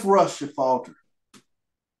 If Rush should falter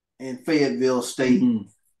and Fayetteville State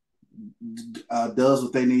does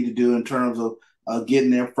what they need to do in terms of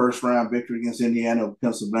getting their first-round victory against Indiana or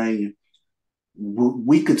Pennsylvania,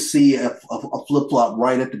 we could see a flip-flop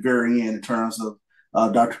right at the very end in terms of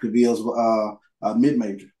Dr. Cavil's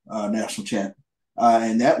mid-major national champion.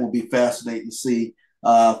 And that will be fascinating to see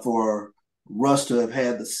for Russ to have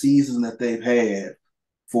had the season that they've had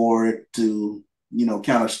for it to,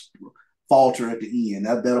 kind of falter at the end.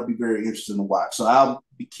 That'll be very interesting to watch. So I'll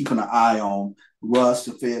be keeping an eye on Russ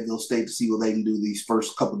and Fayetteville State to see what they can do these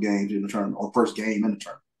first couple games in the tournament, or first game in the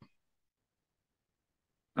tournament.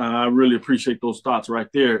 I really appreciate those thoughts right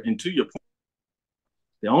there. And to your point,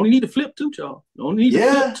 they only need to flip 2, y'all. They only need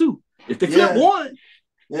to flip 2. If they flip 1,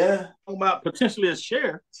 talking about potentially a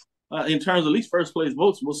share in terms of at least first place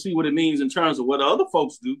votes. We'll see what it means in terms of what other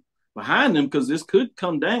folks do behind them, because this could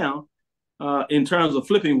come down in terms of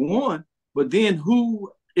flipping 1. But then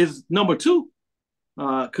who is number 2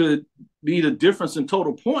 could be the difference in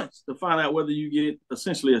total points to find out whether you get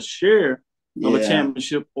essentially a share of a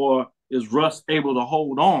championship, or is Russ able to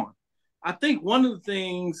hold on. I think one of the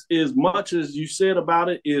things, as much as you said about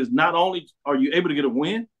it, is not only are you able to get a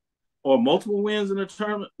win or multiple wins in a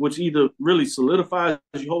tournament, which either really solidifies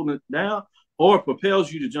you holding it down or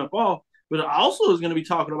propels you to jump off, but it also is going to be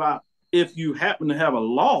talking about if you happen to have a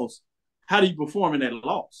loss, how do you perform in that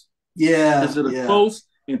loss? Yeah. Is it a close,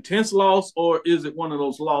 intense loss, or is it one of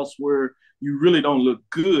those losses where you really don't look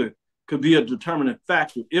good? Could be a determinant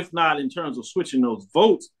factor, if not in terms of switching those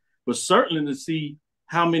votes, but certainly to see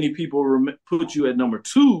how many people put you at number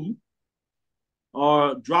 2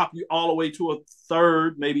 or drop you all the way to a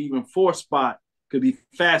 3rd, maybe even 4th spot. Could be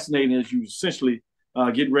fascinating as you essentially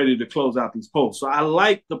get ready to close out these polls. So I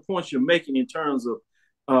like the points you're making in terms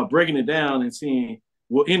of breaking it down and seeing,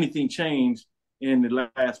 will anything change in the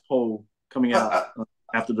last poll coming out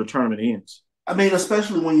after the tournament ends? I mean,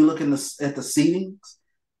 especially when you look at the seedings.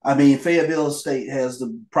 I mean, Fayetteville State has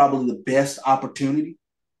probably the best opportunity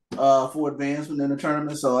for advancement in the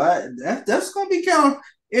tournament. So that's going to be kind of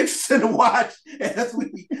interesting to watch as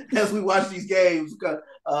we watch these games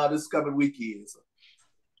this coming weekend. So.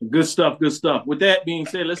 Good stuff, good stuff. With that being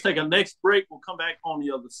said, let's take a next break. We'll come back on the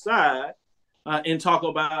other side and talk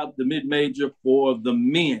about the mid-major for the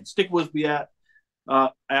men. Stick with me after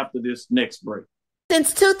this next break.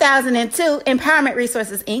 Since 2002, Empowerment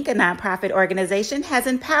Resources, Inc., a nonprofit organization, has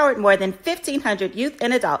empowered more than 1,500 youth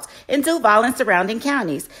and adults in Duval and surrounding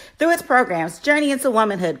counties through its programs Journey into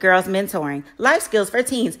Womanhood, Girls Mentoring, Life Skills for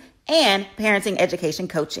Teens, and Parenting Education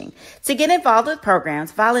Coaching. To get involved with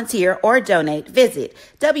programs, volunteer, or donate, visit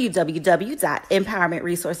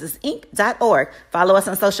www.empowermentresourcesinc.org. Follow us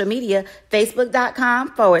on social media,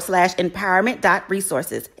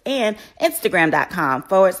 facebook.com/empowerment.resources and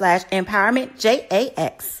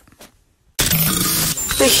instagram.com/empowermentjax.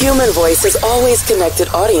 The human voice has always connected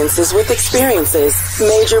audiences with experiences.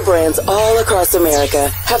 Major brands all across America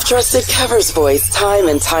have trusted Kever's voice time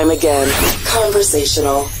and time again.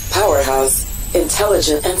 Conversational, powerhouse,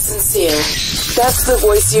 intelligent, and sincere. That's the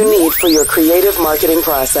voice you need for your creative marketing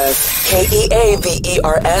process.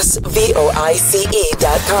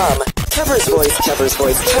 KEAVERSVOICE.com. Kever's Voice, Kever's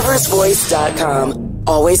Voice, KeversVoice.com.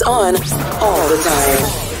 Always on, all the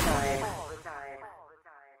time.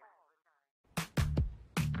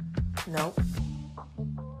 Nope.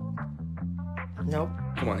 Nope.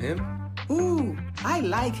 Come on, him? Ooh, I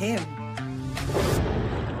like him.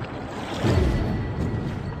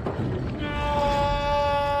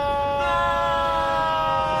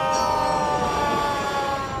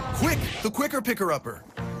 Quick, the quicker picker-upper.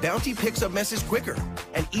 Bounty picks up messes quicker,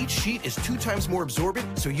 and each sheet is 2 times more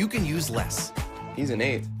absorbent, so you can use less. He's an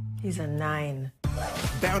 8. He's a 9.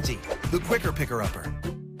 Bounty, the quicker picker-upper.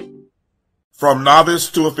 From novice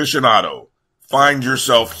to aficionado, find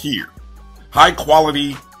yourself here. High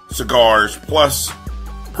quality cigars plus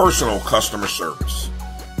personal customer service.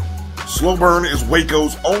 Slow Burn is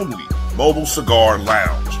Waco's only mobile cigar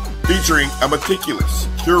lounge, featuring a meticulous,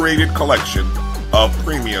 curated collection of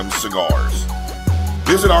premium cigars.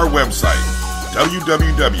 Visit our website,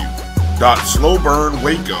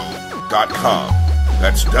 www.slowburnwaco.com.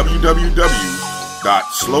 That's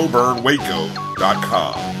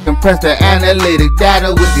www.slowburnwaco.com. Compress the analytic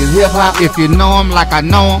data with your hip-hop. If you know them like I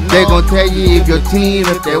know them, they gon' tell you if your team,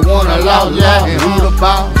 if they want to lose, and who the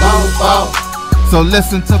ball. So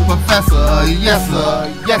listen to Professor, yes sir,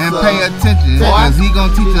 and pay attention, cause he gon'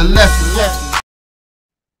 teach a lesson.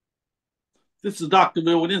 This is Dr.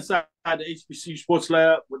 Bill with Inside the HBCU Sports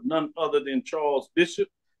Lab with none other than Charles Bishop.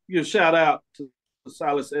 Give a shout out to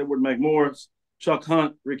Silas Edward McMorris, Chuck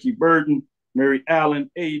Hunt, Ricky Burden, Mary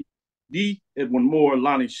Allen, A.D., Edwin Moore,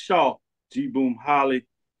 Lonnie Shaw, G. Boom Holly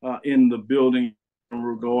in the building in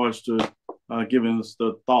regards to giving us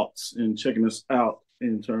the thoughts and checking us out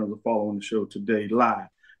in terms of following the show today live.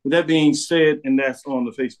 With that being said, and that's on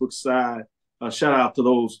the Facebook side, shout out to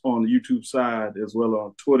those on the YouTube side as well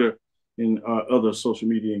on Twitter and other social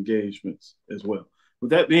media engagements as well.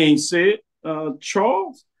 With that being said,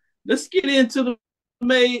 Charles, let's get into the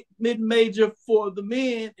mid-major for the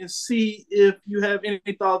men and see if you have any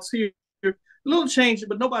thoughts here. A little change,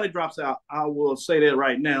 but nobody drops out. I will say that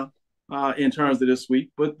right now in terms of this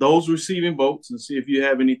week. But those receiving votes, and see if you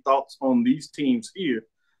have any thoughts on these teams here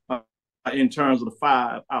in terms of the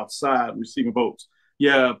 5 outside receiving votes.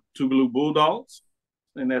 Yeah, Tougaloo Bulldogs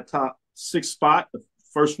in that top 6 spot, the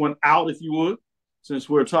first one out, if you would, since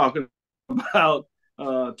we're talking about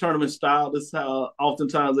tournament style. This is how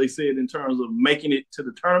oftentimes they say it in terms of making it to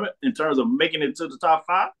the tournament, in terms of making it to the top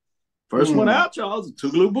 5. First one out, Charles, the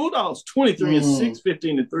Tougaloo Bulldogs, 23-6,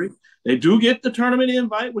 15-3. They do get the tournament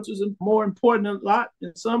invite, which is more important a lot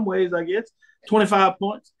in some ways, I guess. 25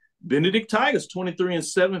 points. Benedict Tigers,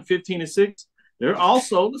 23-7, 15-6. They're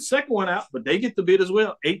also the second one out, but they get the bid as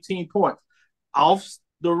well, 18 points. Off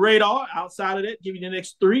the radar, outside of that, give you the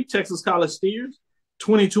next 3. Texas College Steers,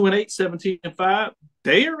 22-8, 17-5.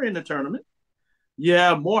 They are in the tournament.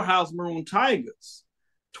 Yeah, Morehouse Maroon Tigers,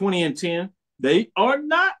 20-10. They are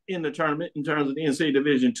not in the tournament in terms of the NCAA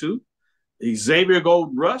Division II. Xavier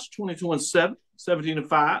Gold Rush, 22-7,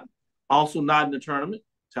 17-5. Also not in the tournament.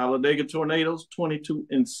 Talladega Tornadoes,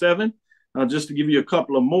 22-7. Just to give you a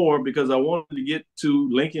couple of more, because I wanted to get to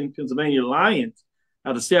Lincoln, Pennsylvania Lions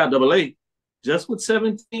out of CIAA. Just with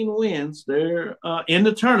 17 wins, they're in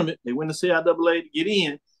the tournament. They win the CIAA to get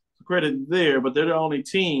in. Credit there, but they're the only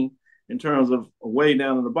team in terms of way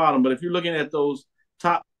down at the bottom. But if you're looking at those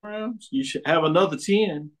top rounds, you should have another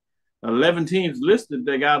 11 teams listed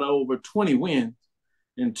that got over 20 wins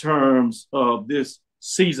in terms of this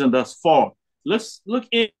season thus far. Let's look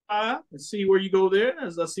in and see where you go there.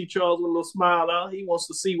 As I see Charles with a little smile out, he wants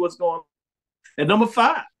to see what's going on. At number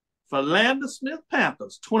 5, Philander Smith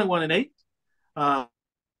Panthers, 21-8,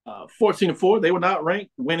 14-4. They were not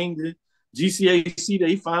ranked, winning the GCAC.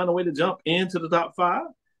 They find a way to jump into the top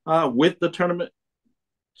 5 with the tournament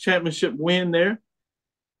championship win there.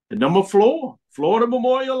 At number 4, Florida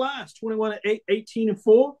Memorial Lions, 21-8,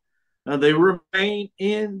 18-4. They remain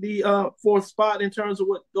in the 4th spot in terms of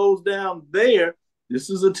what goes down there. This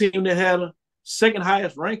is a team that had a second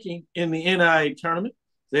highest ranking in the NIA tournament.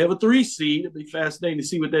 They have a 3 seed. It'll be fascinating to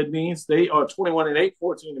see what that means. They are 21-8,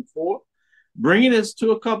 14-4. Bringing us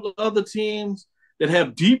to a couple of other teams that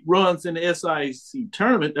have deep runs in the SIC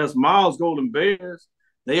tournament. That's Miles Golden Bears.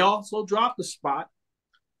 They also dropped a spot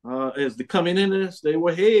as they coming in this. They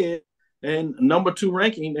were ahead. And number 2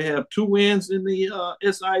 ranking, they have 2 wins in the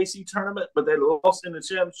SIAC tournament, but they lost in the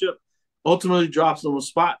championship. Ultimately drops them a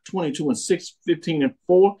spot, 22-6,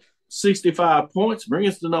 15-4, 65 points. Bring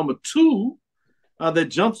us to number 2 that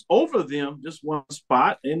jumps over them just 1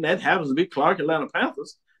 spot, and that happens to be Clark Atlanta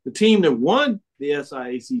Panthers, the team that won the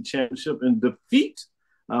SIAC championship and defeat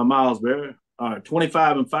Miles Bear.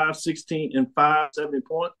 25-5, 16-5, 70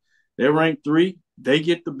 points. They're ranked 3. They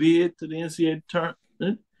get the bid to the NCAA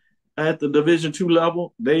tournament. At the Division II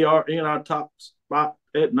level, they are in our top spot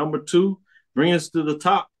at number 2. Bring us to the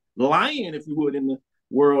top lion, if you would, in the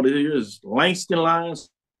world. It is Langston Lions,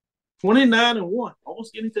 29-1,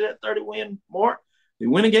 almost getting to that 30-win mark. They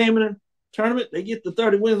win a game in a tournament, they get the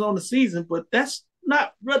 30 wins on the season, but that's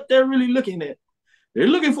not what they're really looking at. They're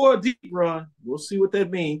looking for a deep run. We'll see what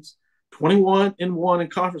that means. 21-1 in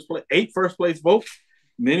conference play, 8 first-place votes.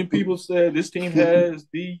 Many people said this team has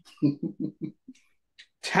the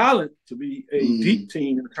talent to be a deep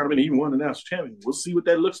team in the tournament, even won the national champion. We'll see what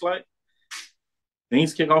that looks like.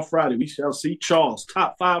 Things kick off Friday. We shall see. Charles,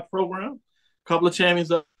 top 5 program. A couple of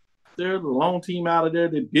champions up there. The lone team out of there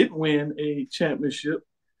that didn't win a championship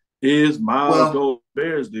is Miles Gold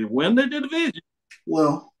Bears. They win their division.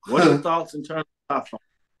 Well, what are your thoughts in terms of top 5?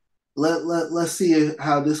 Let's see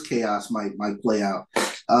how this chaos might play out.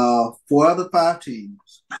 4 other 5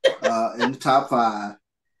 teams in the top 5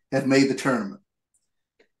 have made the tournament.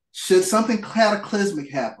 Should something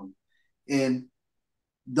cataclysmic happen in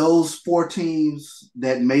those 4 teams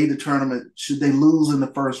that made the tournament, should they lose in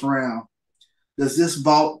the first round, does this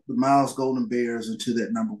vault the Miles Golden Bears into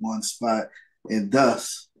that number 1 spot and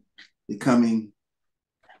thus becoming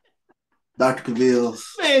Dr. Cavil's.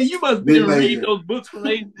 Man, you must be reading those books from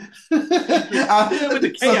with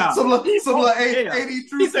the chaos. Some little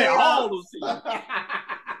 83. He said all those things.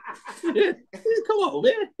 Come on,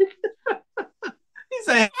 man. He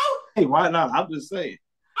said, hey, why not? I'm just saying.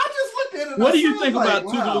 I just looked at it. What do you think about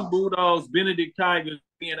Tougaloo Bulldogs, Benedict Tigers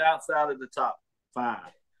being outside of the top 5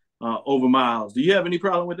 over Miles? Do you have any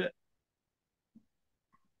problem with that?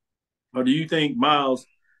 Or do you think Miles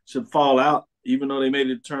should fall out, even though they made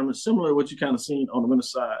a tournament similar to what you kind of seen on the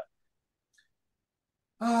winner's side?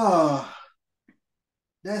 Oh,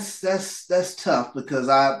 that's tough because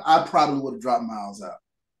I probably would have dropped Miles out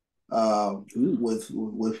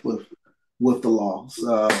with the loss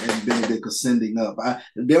and Benedict ascending up.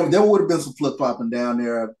 There would have been some flip flopping down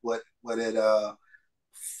there, but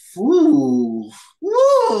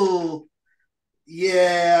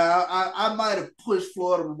yeah, I might have pushed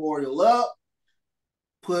Florida Memorial up,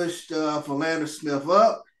 pushed Philander Smith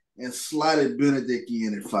up, and slided Benedict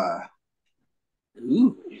in at 5.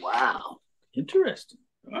 Ooh, wow. Interesting.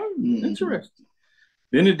 Interesting.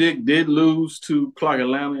 Benedict did lose to Clark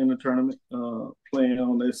Atlanta in the tournament, playing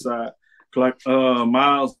on their side.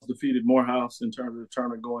 Miles defeated Morehouse in terms of the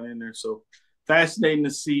tournament going in there. So fascinating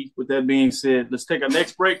to see. With that being said, let's take our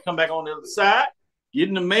next break, come back on the other side, get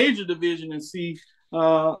in the major division and see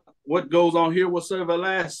what goes on here. We'll serve our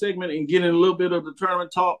last segment and get in a little bit of the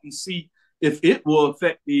tournament talk and see if it will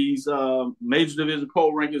affect these major division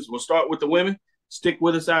poll rankings. We'll start with the women. Stick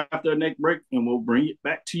with us after our next break, and we'll bring it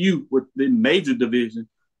back to you with the major division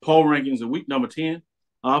poll rankings of week number 10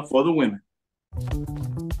 for the women.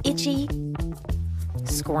 Itchy,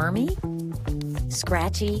 squirmy,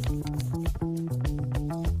 scratchy,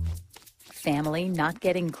 family not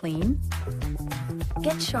getting clean?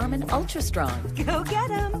 Get Charmin Ultra Strong. Go get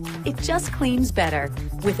them. It just cleans better.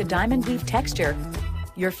 With a diamond weave texture,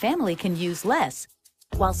 your family can use less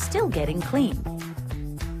while still getting clean.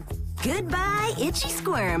 Goodbye, itchy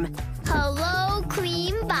squirm. Hello,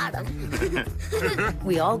 cream bottom.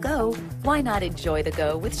 We all go. Why not enjoy the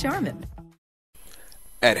go with Charmin?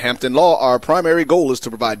 At Hampton Law, our primary goal is to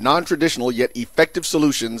provide non-traditional yet effective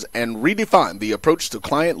solutions and redefine the approach to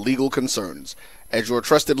client legal concerns. As your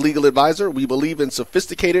trusted legal advisor, we believe in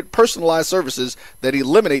sophisticated, personalized services that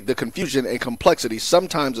eliminate the confusion and complexity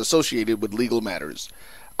sometimes associated with legal matters.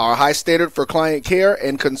 Our high standard for client care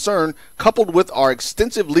and concern, coupled with our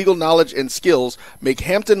extensive legal knowledge and skills, make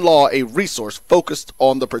Hampton Law a resource focused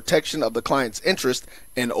on the protection of the client's interest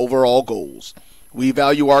and overall goals. We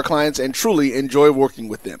value our clients and truly enjoy working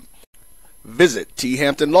with them. Visit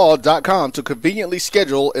thamptonlaw.com to conveniently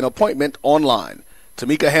schedule an appointment online.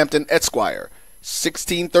 Tamika Hampton Esquire,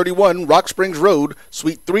 1631 Rock Springs Road,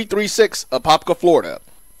 Suite 336, Apopka, Florida,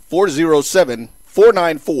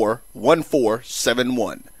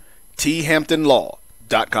 407-494-1471.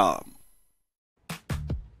 thamptonlaw.com.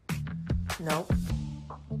 Nope.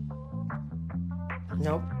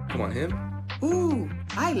 Nope. Come on, him. Ooh,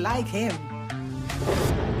 I like him.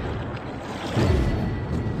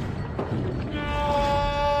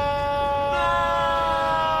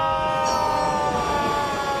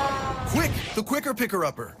 Quick, the quicker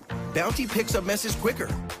picker-upper. Bounty picks up messes quicker,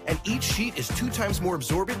 and each sheet is 2 times more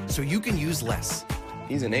absorbent, so you can use less.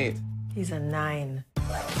 He's an 8. He's a 9.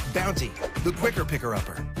 Bounty, the quicker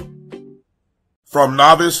picker-upper. From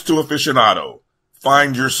novice to aficionado,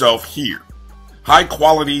 find yourself here. High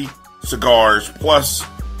quality cigars plus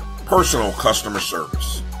personal customer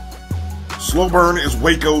service. Slow Burn is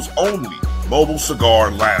Waco's only mobile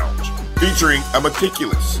cigar lounge, featuring a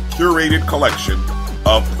meticulous, curated collection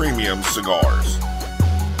of premium cigars.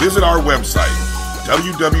 Visit our website,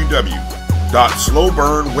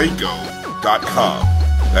 www.slowburnwaco.com.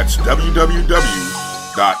 That's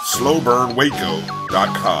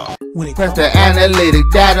www.slowburnwaco.com. Press the analytic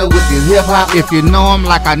data with your hip hop. If you know them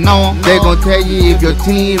like I know them, they gon' tell you if your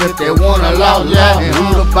team, if they wanna loud and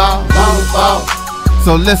who the ball.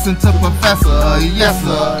 So listen to Professor, yes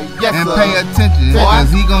sir, and pay attention, cause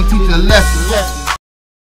he gon' teach a lesson.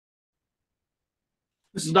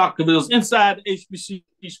 This is Dr. Cavill's Inside the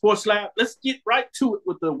HBCU Sports Lab. Let's get right to it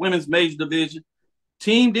with the women's major division.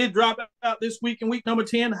 Team did drop out this week in week number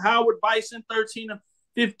 10. Howard Bison, 13-15,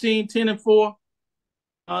 10-4.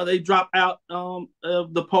 They dropped out of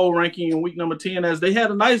the poll ranking in week number 10 as they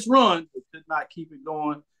had a nice run, but could not keep it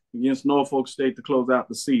going against Norfolk State to close out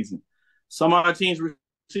the season. Some of our teams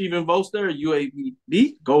receiving votes there: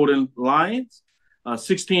 UAB Golden Lions,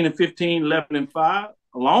 16-15, 11-5,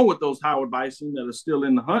 along with those Howard Bison that are still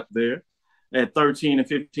in the hunt there at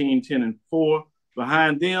 13-15, 10-4.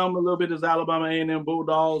 Behind them a little bit is Alabama A&M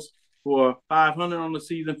Bulldogs for 500 on the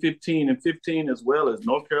season, 15-15, as well as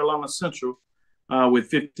North Carolina Central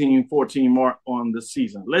with 15-14 mark on the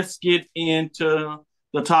season. Let's get into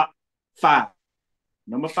the top 5.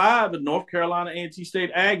 Number 5 is North Carolina A&T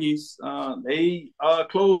State Aggies. They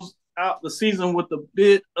closed out the season with a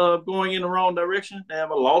bit of going in the wrong direction. They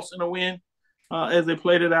have a loss and a win as they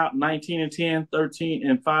played it out 19-10,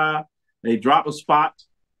 13-5. They dropped a spot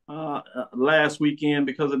last weekend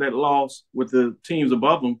because of that loss, with the teams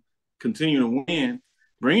above them continuing to win,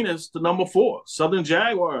 bringing us to number 4, Southern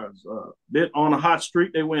Jaguars. Bit on a hot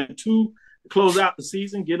streak. They win 2 to close out the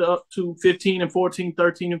season, get up to 15-14,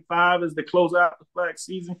 13-5 as they close out the SWAC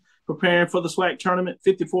season, preparing for the SWAC tournament.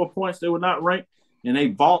 54 points. They were not ranked, and they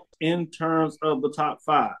vault in terms of the top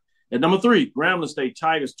 5. At number 3, Grambling State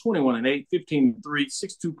Tigers, 21-8, 15-3,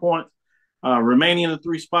 62 points. Remaining in the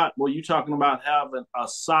 3 spot. Well, you're talking about having a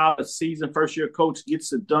solid season. First-year coach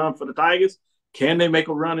gets it done for the Tigers. Can they make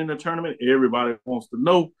a run in the tournament? Everybody wants to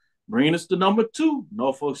know. Bringing us to number 2,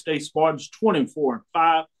 Norfolk State Spartans,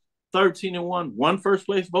 24-5, 13-1, 1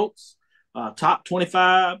 first-place votes. Top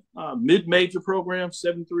 25 mid-major program,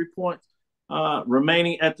 73 points.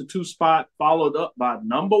 Remaining at the 2 spot, followed up by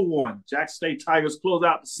number 1, Jackson State Tigers close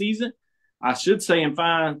out the season. I should say in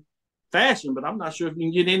fine fashion, but I'm not sure if you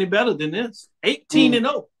can get any better than this.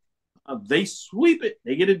 18-0. They sweep it.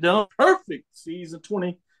 They get it done. Perfect season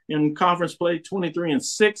 20 in conference play,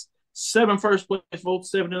 23-6, 7 first place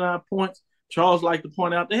votes, 79 points. Charles liked to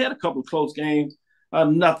point out they had a couple of close games.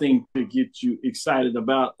 Nothing to get you excited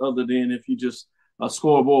about other than if you just a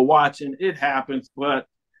scoreboard watching. It happens, but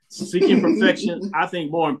seeking perfection. I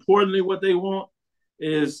think more importantly, what they want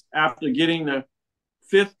is, after getting the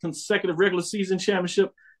 5th consecutive regular season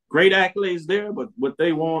championship, great accolades there, but what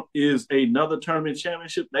they want is another tournament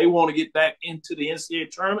championship. They want to get back into the NCAA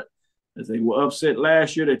tournament, as they were upset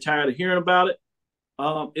last year. They're tired of hearing about it.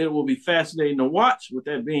 It will be fascinating to watch. With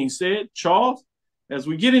that being said, Charles, as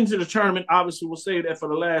we get into the tournament, obviously we'll save that for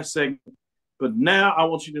the last segment, but now I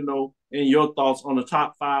want you to know and your thoughts on the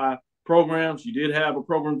top 5 programs. You did have a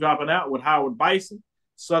program dropping out with Howard Bison,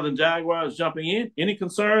 Southern Jaguars jumping in. Any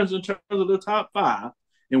concerns in terms of the top 5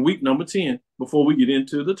 in week number 10 before we get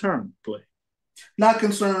into the tournament play? Not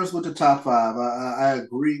concerns with the top 5. I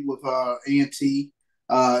agree with A&T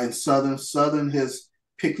and Southern. Southern has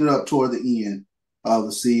picked it up toward the end of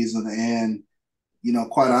the season, and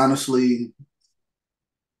quite honestly,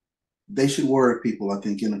 they should worry people, I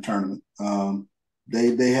think, in the tournament.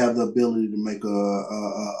 They have the ability to make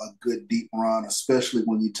a good deep run, especially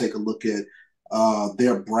when you take a look at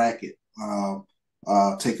their bracket,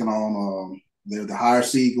 taking on they're the higher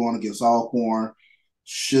seed going against Alcorn.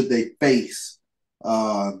 Should they face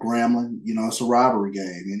Grambling, it's a rivalry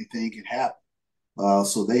game. Anything can happen.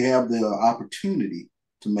 So they have the opportunity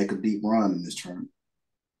to make a deep run in this tournament.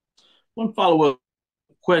 One follow-up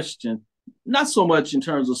question, not so much in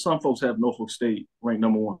terms of some folks have Norfolk State ranked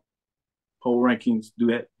number 1. Poll rankings do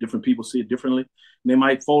that. Different people see it differently. And they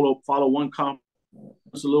might follow one conference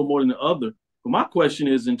a little more than the other. But my question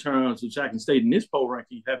is, in terms of Jackson State in this poll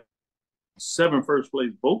ranking, have 7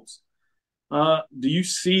 first-place votes. Do you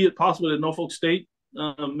see it possible that Norfolk State,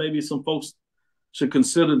 maybe some folks should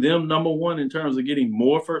consider them number 1 in terms of getting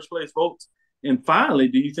more first-place votes? And finally,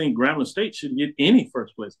 do you think Grambling State should get any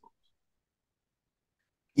first-place votes?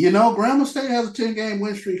 Grambling State has a 10-game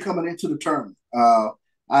win streak coming into the tournament.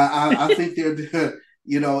 I think they're,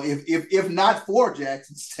 if not for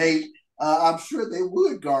Jackson State, I'm sure they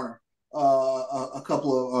would garner a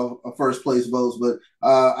couple of first place votes. But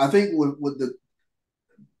I think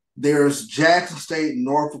there's Jackson State,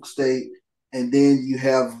 Norfolk State, and then you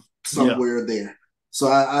have somewhere there. So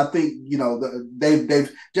I think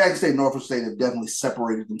they've Jackson State and Norfolk State have definitely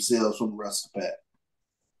separated themselves from the rest of the pack.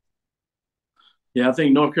 Yeah, I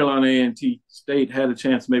think North Carolina A&T State had a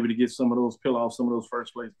chance maybe to get some of those, peel off some of those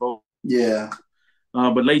first place votes. Yeah.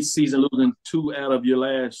 But late season, losing 2 out of your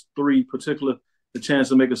last 3, particularly the chance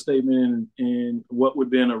to make a statement in what would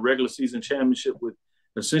have been a regular season championship with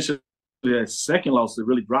essentially that second loss that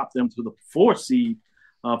really dropped them to the 4th seed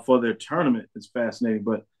for their tournament is fascinating.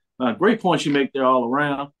 But great points you make there all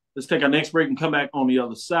around. Let's take our next break and come back on the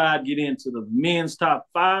other side, get into the men's top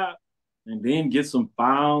 5, and then get some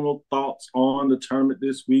final thoughts on the tournament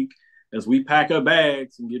this week as we pack our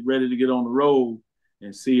bags and get ready to get on the road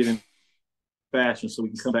and see it in fashion, so we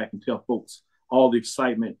can come back and tell folks all the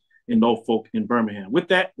excitement in Norfolk and Birmingham. With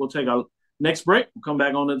that, we'll take our next break. We'll come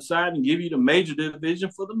back on the other side and give you the major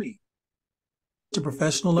division for the meet. To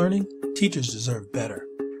professional learning, teachers deserve better.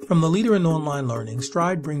 From the leader in online learning,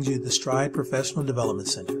 Stride brings you the Stride Professional Development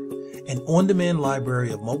Center, an on-demand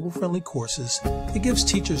library of mobile-friendly courses that gives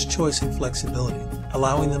teachers choice and flexibility,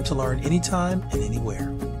 allowing them to learn anytime and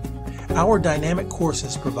anywhere. Our dynamic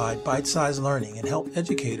courses provide bite-sized learning and help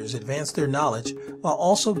educators advance their knowledge while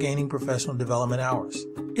also gaining professional development hours.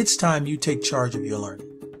 It's time you take charge of your learning.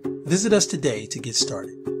 Visit us today to get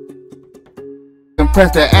started.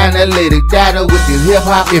 Compress the analytic data with your hip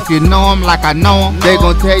hop. If you know them like I know them, they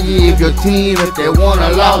gon' tell you if your team, if they wanna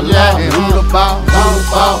lose, and who the ball,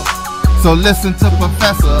 So listen to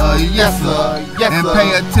Professor, yes sir, and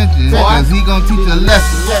pay attention, cause he gon' teach a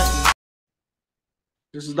lesson.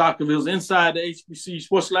 This is Dr. Ville's Inside the HBCU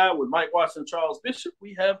Sports Lab with Mike Watson and Charles Bishop.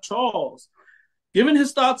 We have Charles giving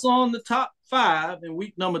his thoughts on the top 5 in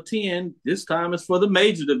week number 10. This time it's for the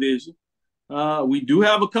major division. We do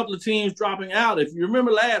have a couple of teams dropping out. If you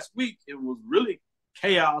remember last week, it was really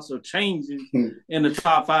chaos or changes in the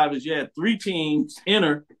top 5 as you had 3 teams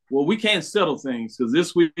enter. Well, we can't settle things because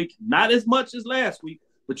this week, not as much as last week,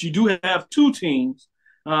 but you do have 2 teams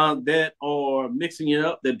that are mixing it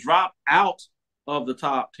up that drop out of the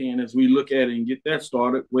top 10 as we look at it and get that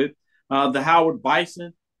started with the Howard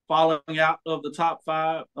Bison falling out of the top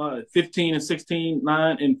 5, 15 and 16,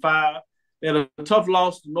 9 and 5. They had a tough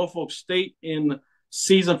loss to Norfolk State in the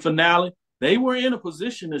season finale. They were in a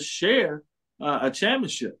position to share a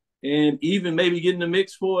championship and even maybe get in the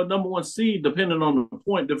mix for a number 1 seed, depending on the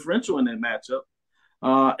point differential in that matchup,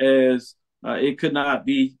 as it could not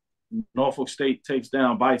be. Norfolk State takes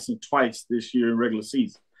down Bison twice this year in regular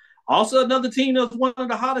season. Also, another team that's one of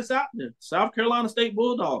the hottest out there, South Carolina State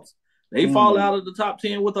Bulldogs. They fall out of the top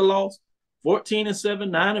 10 with a loss, 14 and 7,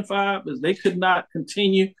 9 and 5, as they could not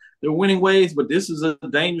continue their winning ways. But this is a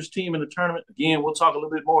dangerous team in the tournament. Again, we'll talk a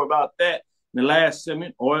little bit more about that in the last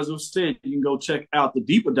segment. Or as we said, you can go check out the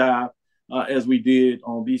deeper dive as we did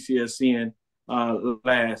on BCSN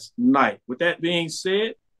last night. With that being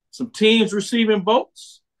said, some teams receiving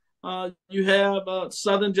votes. You have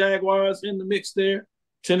Southern Jaguars in the mix there.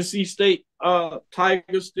 Tennessee State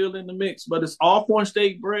Tigers still in the mix, but it's Alcorn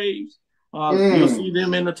State Braves. You'll see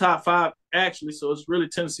them in the top 5, actually. So it's really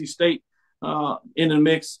Tennessee State in the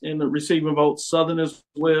mix in the receiving votes. Southern as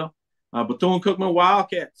well. Bethune-Cookman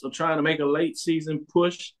Wildcats are trying to make a late season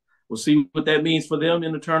push. We'll see what that means for them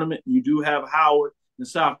in the tournament. You do have Howard and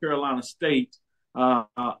South Carolina State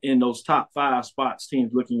in those top 5 spots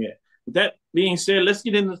teams looking at. With that being said, let's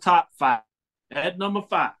get into the top 5. At number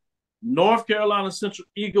 5, North Carolina Central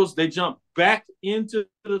Eagles. They jumped back into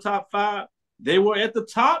the top 5. They were at the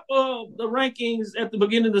top of the rankings at the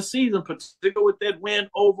beginning of the season, particularly with that win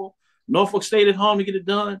over Norfolk State at home to get it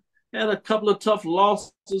done. Had a couple of tough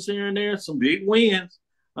losses here and there, some big wins,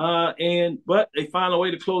 but they find a way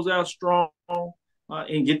to close out strong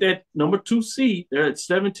and get that number 2 seed. They're at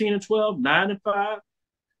 17 and 12, 9 and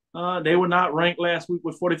 5. They were not ranked last week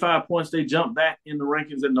with 45 points. They jumped back in the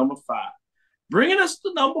rankings at number 5. Bringing us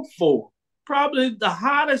to number 4, probably the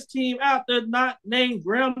hottest team out there, not named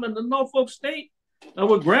Grambling, the Norfolk State.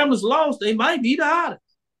 With Grambling's loss, they might be the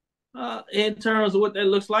hottest in terms of what that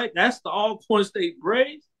looks like. That's the Alcorn State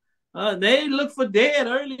Braves. They look for dead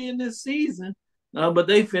early in this season, but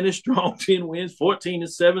they finished strong, 10 wins, 14 and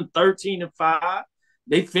 7, 13 and 5.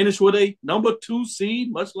 They finished with a number 2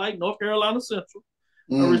 seed, much like North Carolina Central.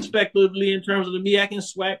 Respectively in terms of the MEAC and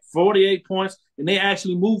SWAC, 48 points, and they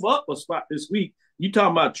actually move up a spot this week. You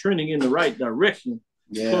talking about trending in the right direction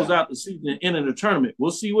to close out the season and enter the tournament.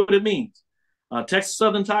 We'll see what it means. Texas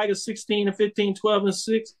Southern Tigers, 16 and 15, 12 and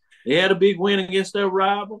 6. They had a big win against their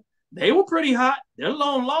rival. They were pretty hot. Their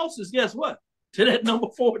lone losses, guess what? To that number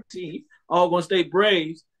 14, Alcorn State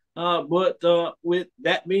Braves. But with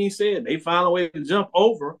that being said, they found a way to jump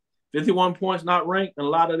over 51 points, not ranked. A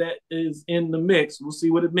lot of that is in the mix. We'll see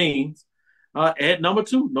what it means. At number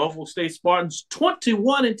 2, Norfolk State Spartans,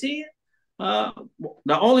 21 and 10.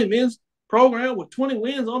 The only men's program with 20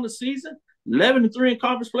 wins on the season, 11 and 3 in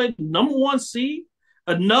conference play, number 1 seed.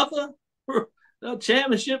 Another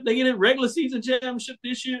championship. They get a regular season championship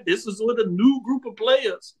this year. This is with a new group of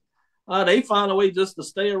players. They find a way just to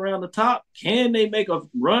stay around the top. Can they make a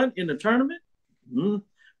run in the tournament?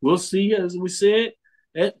 We'll see. As we said,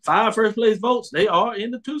 at 5 first place votes, they are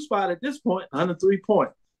in the 2 spot at this point, 103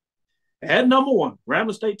 points. At number 1,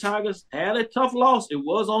 Grambling State Tigers had a tough loss. It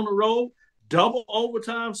was on the road, double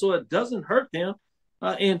overtime, so it doesn't hurt them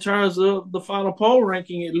in terms of the final poll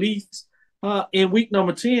ranking, at least in week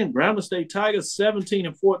number 10. Grambling State Tigers, 17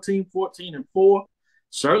 and 14, 14 and 4.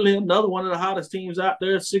 Certainly another one of the hottest teams out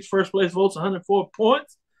there. 6 first place votes, 104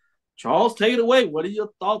 points. Charles, take it away. What are your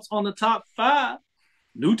thoughts on the top 5?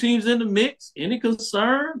 New teams in the mix. Any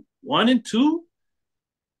concern? 1 and 2?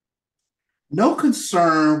 No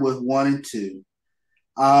concern with 1 and 2.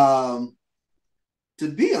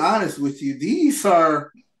 To be honest with you, these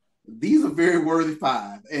are these are very worthy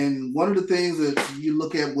five. And one of the things that you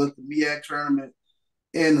look at with the MEAC tournament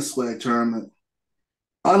and the SWAC tournament,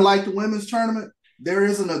 unlike the women's tournament, there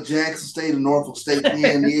isn't a Jackson State or Norfolk State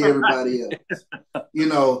being near everybody else. You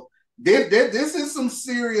know, this is some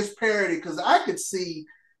serious parity because I could see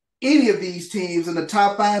any of these teams in the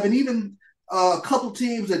top five, and even a couple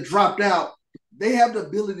teams that dropped out, they have the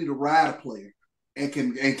ability to ride a player and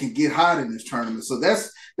can get hot in this tournament. So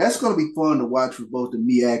that's going to be fun to watch for both the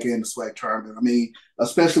MEAC and the SWAC tournament. I mean,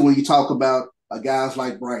 especially when you talk about guys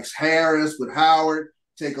like Bryce Harris with Howard.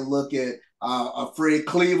 Take a look at Fred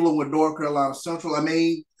Cleveland with North Carolina Central. I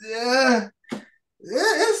mean, this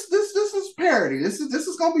is parity. This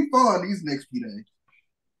is going to be fun these next few days.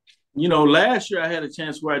 You know, last year I had a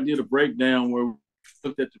chance where I did a breakdown where we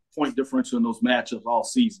looked at the point differential in those matchups all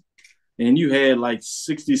season. And you had like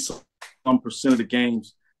 60% of the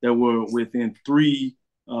games that were within three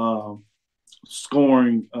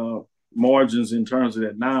scoring margins in terms of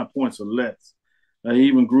that 9 points or less. I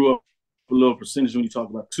even grew up a little percentage when you talk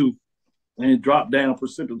about 2, and it dropped down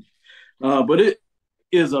precipitously. But it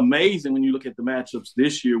is amazing when you look at the matchups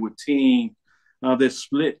this year with teams that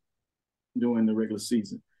split during the regular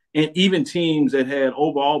season. And even teams that had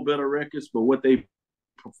overall better records, but what they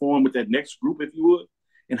performed with that next group, if you would,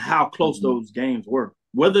 and how close those games were,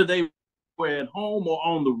 whether they were at home or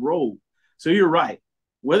on the road. So you're right.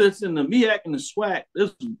 Whether it's in the MEAC and the SWAC,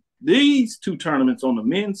 these two tournaments on the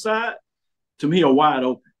men's side, to me, are wide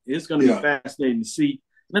open. It's going to be fascinating to see.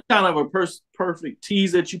 And that's kind of a perfect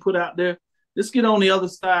tease that you put out there. Let's get on the other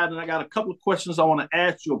side, and I got a couple of questions I want to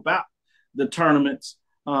ask you about the tournaments.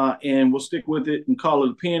 And we'll stick with it and call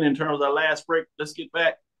it a pin in terms of our last break. Let's get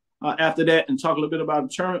back after that and talk a little bit about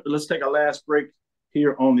the tournament. But let's take our last break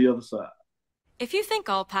here on the other side. If you think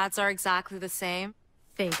all pads are exactly the same,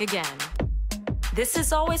 think again. This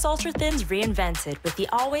is Always Ultra Thins reinvented with the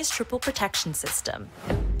Always Triple Protection System.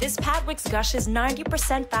 This pad wicks gushes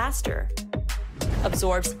 90% faster,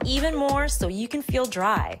 absorbs even more so you can feel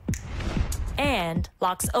dry, and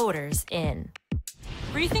locks odors in.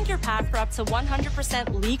 Rethink your pad for up to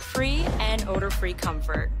 100% leak-free and odor-free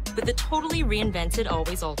comfort with the totally reinvented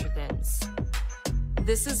Always Ultra Thins.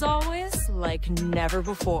 This is always like never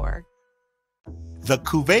before. The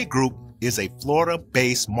Cavil Group is a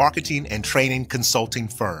Florida-based marketing and training consulting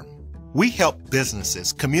firm. We help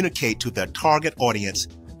businesses communicate to their target audience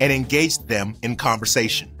and engage them in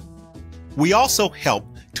conversation. We also help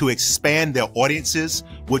to expand their audiences,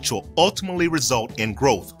 which will ultimately result in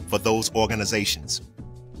growth for those organizations.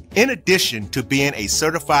 In addition to being a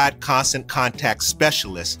certified constant contact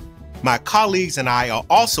specialist, my colleagues and I are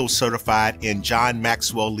also certified in John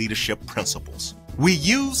Maxwell Leadership Principles. We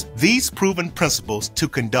use these proven principles to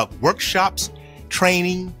conduct workshops,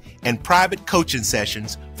 training, and private coaching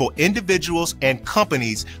sessions for individuals and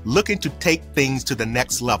companies looking to take things to the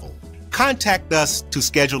next level. Contact us to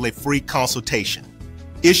schedule a free consultation.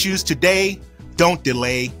 Issues today, don't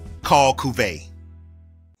delay, call Cavil.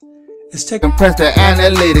 Compress the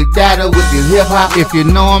analytic data with your hip hop. If you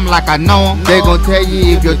know them like I know them, they gon' tell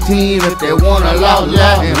you if your team, if they want a lot,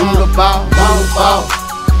 and who the ball.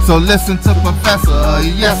 So listen to Professor,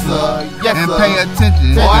 yes sir, and pay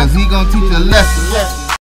attention, cause he gon' teach a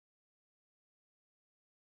lesson.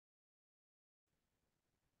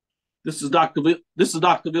 This is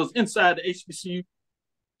Dr. Bill's Inside the HBCU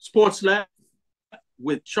Sports Lab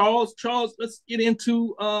with Charles. Charles, let's get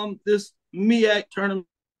into this MEAC tournament.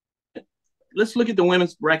 Let's look at the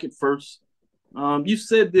women's bracket first. You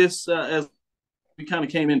said this as we kind of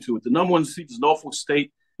came into it. The number one seed is Norfolk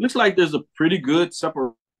State. Looks like there's a pretty good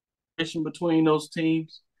separation between those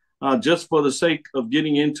teams. Just for the sake of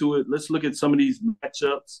getting into it, let's look at some of these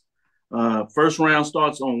matchups. First round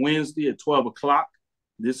starts on Wednesday at 12 o'clock.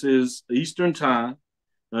 This is Eastern time.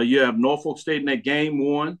 You have Norfolk State in that game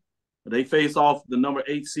one. They face off the number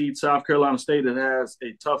 8 seed South Carolina State that has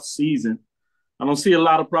a tough season. I don't see a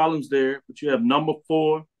lot of problems there, but you have number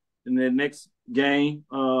 4 in their next game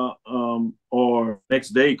or next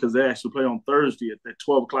day, because they actually play on Thursday at that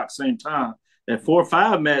 12 o'clock same time. That 4-5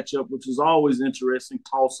 matchup, which is always interesting,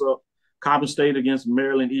 toss-up, Coppin State against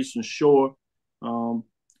Maryland Eastern Shore.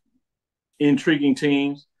 Intriguing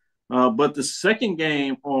teams. But the second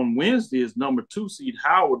game on Wednesday is number 2 seed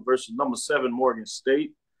Howard versus number 7 Morgan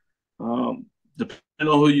State. Depending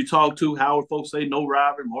on who you talk to, Howard folks say no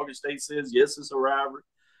rivalry. Morgan State says yes, it's a rivalry.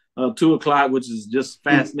 2 o'clock, which is just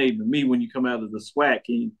fascinating to me when you come out of the SWAC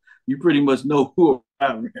and you pretty much know who are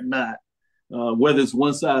rivalry or not, whether it's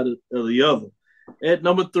one side or the other. At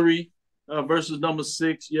number 3 versus number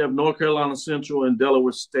 6, you have North Carolina Central and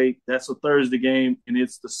Delaware State. That's a Thursday game, and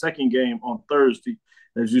it's the second game on Thursday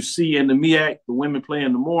As you see in the MEAC, the women play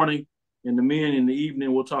in the morning and the men in the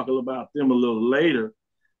evening. We'll talk about them a little later.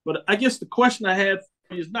 But I guess the question I had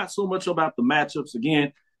for you is not so much about the matchups.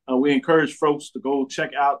 Again, we encourage folks to go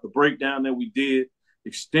check out the breakdown that we did,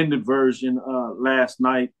 extended version last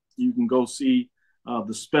night. You can go see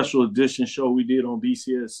the special edition show we did on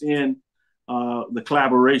BCSN, the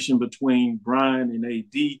collaboration between Brian and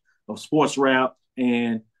AD of Sports Rap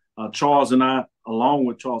and Charles and I, along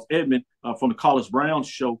with Charles Edmond from the College Browns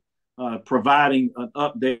show, providing an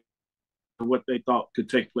update of what they thought could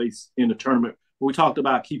take place in the tournament. We talked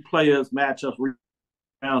about key players, matchups,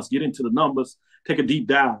 rebounds, get into the numbers, take a deep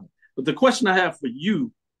dive. But the question I have for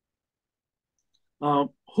you,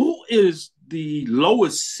 who is the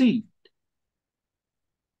lowest seed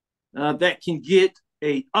that can get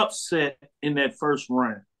a upset in that first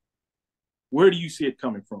round? Where do you see it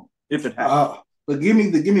coming from, if it happens? But give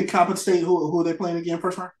me Coppin State. Who are they playing again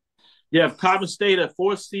first round? You have Coppin State at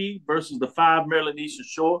 4th seed versus the 5 Maryland Eastern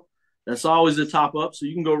Shore. That's always the top up, so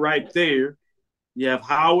you can go right there. You have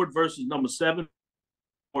Howard versus number 7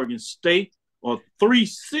 Oregon State, or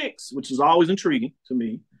 3-6, which is always intriguing to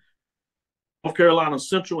me. North Carolina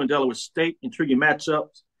Central and Delaware State, intriguing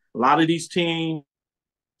matchups. A lot of these teams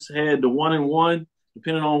had the 1-1,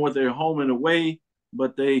 depending on what they're home and away,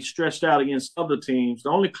 but they stretched out against other teams. The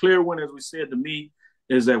only clear one, as we said to me,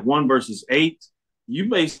 is at 1 versus 8. You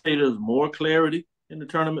may say there's more clarity in the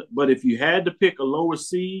tournament, but if you had to pick a lower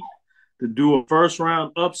seed to do a first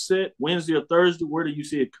round upset Wednesday or Thursday, where do you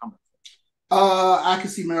see it coming from? I can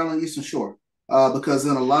see Maryland Eastern Shore because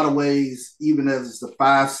in a lot of ways, even as it's the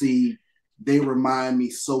 5 seed, they remind me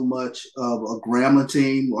so much of a Grambling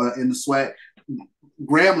team in the SWAC.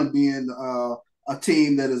 Grambling being a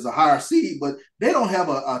team that is a higher seed, but they don't have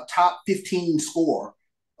a top 15 score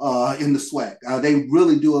in the SWAC. They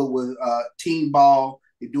really do it with team ball.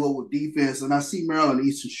 They do it with defense, and I see Maryland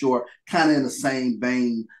Eastern Shore kind of in the same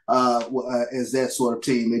vein as that sort of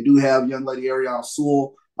team. They do have young lady Ariana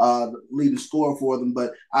Sewell, leading scorer for them,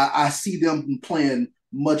 but I see them playing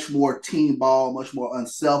much more team ball, much more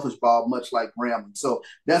unselfish ball, much like Grambling. So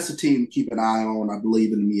that's a team to keep an eye on, I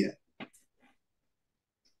believe, in the MEAC.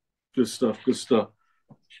 Good stuff, good stuff.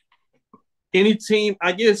 Any team,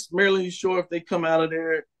 I guess Maryland Eastern Shore, if they come out of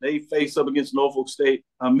there, they face up against Norfolk State.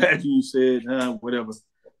 I imagine you said, whatever.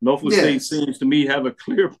 Norfolk State seems to me have a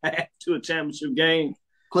clear path to a championship game.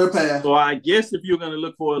 Clear path. So I guess if you're going to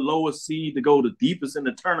look for a lower seed to go the deepest in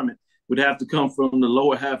the tournament, would have to come from the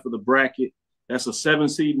lower half of the bracket. That's a 7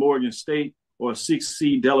 seed Morgan State or a 6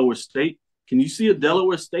 seed Delaware State. Can you see a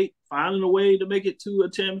Delaware State finding a way to make it to a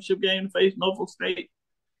championship game to face Norfolk State?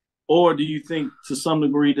 Or do you think to some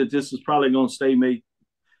degree that this is probably going to stay made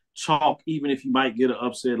chalk, even if you might get an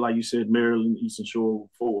upset, like you said, Maryland Eastern Shore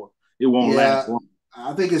 4? It won't last long.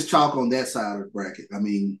 I think it's chalk on that side of the bracket. I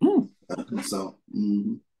mean,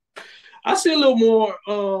 I see a little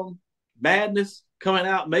more madness coming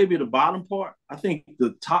out, maybe the bottom part. I think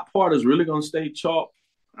the top part is really going to stay chalk.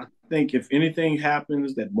 I think if anything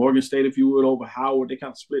happens, that Morgan State, if you would, over Howard, they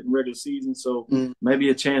kind of split in regular season. So maybe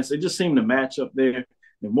a chance. They just seem to match up there.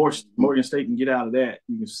 If Morgan State can get out of that,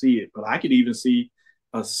 you can see it. But I could even see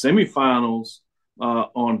a semifinals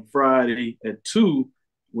on Friday at 2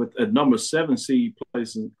 with a number 7 seed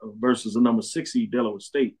placing versus a number 6 seed Delaware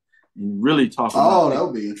State. And really talk about that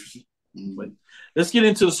would be interesting. But let's get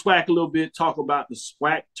into the SWAC a little bit, talk about the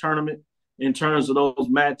SWAC tournament in terms of those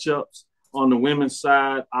matchups. On the women's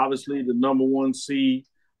side, obviously the number 1 seed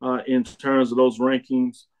in terms of those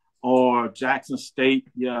rankings are Jackson State.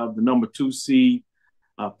 You have the number 2 seed,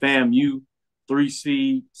 FAMU, 3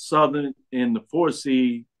 seed, Southern, and the 4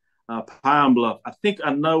 seed, Pine Bluff. I think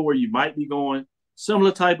I know where you might be going.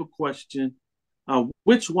 Similar type of question.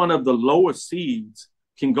 Which one of the lower seeds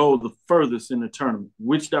can go the furthest in the tournament?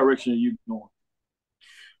 Which direction are you going?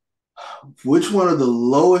 Which one of the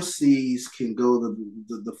lowest seeds can go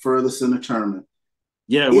the furthest in the tournament?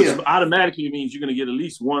 Yeah, which automatically means you're going to get at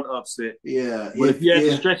least one upset. Yeah. But if you have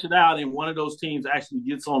to stretch it out and one of those teams actually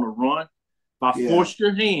gets on a run, if I forced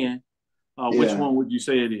your hand, which one would you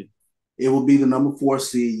say it is? It will be the number 4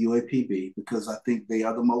 seed, UAPB, because I think they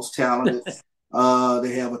are the most talented.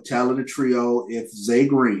 They have a talented trio. If Zay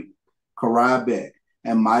Green, Karai Beck,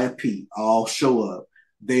 and Maya Pete all show up,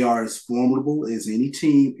 they are as formidable as any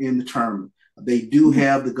team in the tournament. They do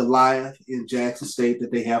have the Goliath in Jackson State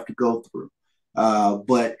that they have to go through.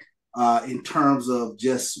 But in terms of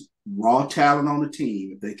just raw talent on the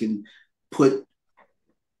team, if they can put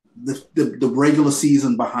the regular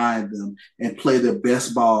season behind them and play their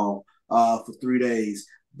best ball for 3 days,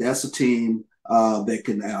 that's a team that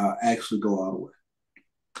can actually go all the way.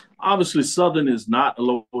 Obviously, Southern is not a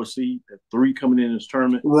lower seed. At 3 coming in this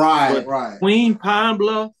tournament. Right, but right. Queen, Pine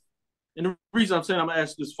Bluff, and the reason I'm saying I'm going to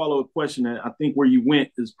ask this follow-up question, and I think where you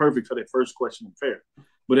went is perfect for that first question and fair.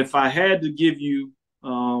 But if I had to give you,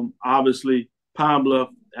 obviously, Pine Bluff,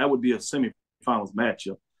 that would be a semifinals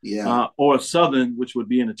matchup. Yeah. Or Southern, which would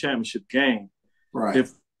be in a championship game. Right.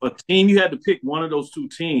 If a team, you had to pick one of those two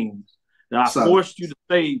teams that I forced you to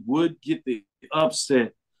say would get the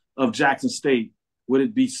upset of Jackson State, would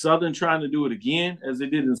it be Southern trying to do it again as they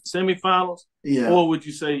did in the semifinals? Yeah. Or would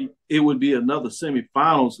you say it would be another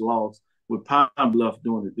semifinals loss with Pine Bluff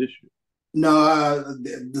doing it this year? No,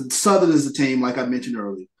 the Southern is the team, like I mentioned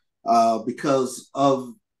earlier, because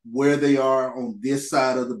of where they are on this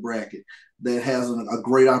side of the bracket that has a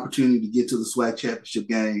great opportunity to get to the SWAC championship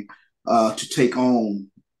game, to take on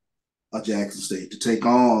a Jackson State, to take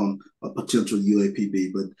on a potential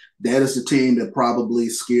UAPB. But that is the team that probably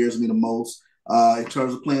scares me the most in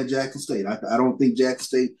terms of playing Jackson State. I don't think Jackson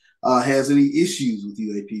State has any issues with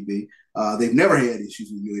UAPB. They've never had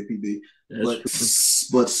issues with UAPB.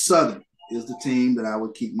 But Southern is the team that I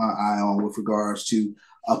would keep my eye on with regards to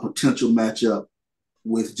a potential matchup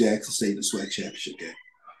with Jackson State in the SWAC championship game.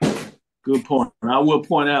 Good point. I will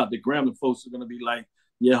point out that Grambling folks are going to be like,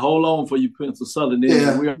 yeah, hold on for you, Pencil Southern.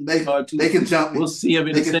 Yeah, they can jump. We'll see them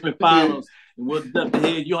in the semifinals, and we'll dump the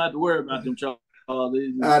head. You don't have to worry about them, Charles. I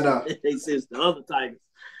know. They say it's the other Tigers.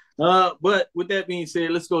 But with that being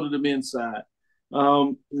said, let's go to the men's side.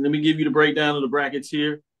 Let me give you the breakdown of the brackets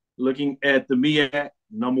here. Looking at the MEAC,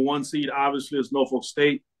 number 1 seed obviously is Norfolk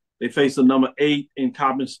State. They face the number 8 in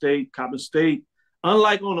Coppin State. Coppin State,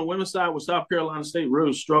 unlike on the women's side where South Carolina State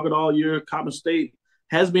really struggled all year, Coppin State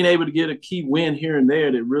has been able to get a key win here and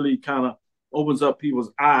there that really kind of opens up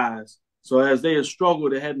people's eyes. So as they have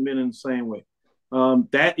struggled, it hadn't been in the same way.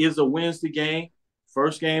 That is a Wednesday game,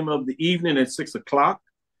 first game of the evening at 6 o'clock.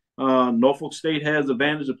 Norfolk State has the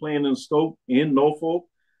advantage of playing in Stoke in Norfolk,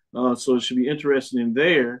 so it should be interesting in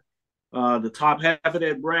there. The top half of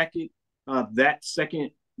that bracket, that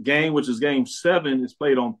second game, which is game 7, is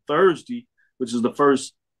played on Thursday, which is the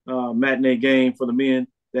first matinee game for the men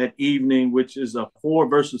that evening, which is a 4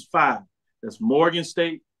 versus 5. That's 4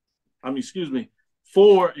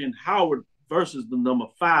 in Howard versus the number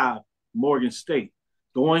 5, Morgan State.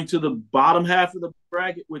 Going to the bottom half of the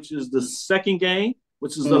bracket, which is the second game,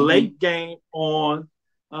 which is the late game on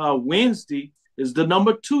Wednesday, is the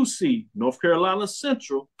number 2 seed, North Carolina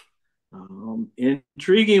Central.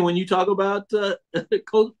 Intriguing when you talk about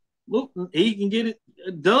Coach Luton. He can get it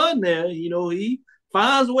done there. You know, he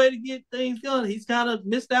finds a way to get things done. He's kind of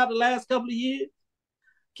missed out the last couple of years.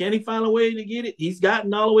 Can he find a way to get it? He's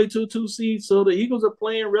gotten all the way to a 2 seed, so the Eagles are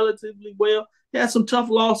playing relatively well. They had some tough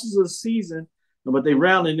losses of the season, but they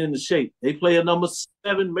rounded into shape. They play a number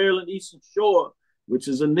 7 Maryland Eastern Shore, which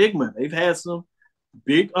is enigma. They've had some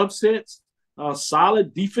big upsets.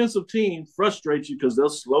 Solid defensive team frustrates you because they'll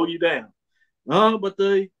slow you down. But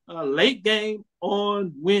the late game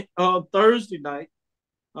on Thursday night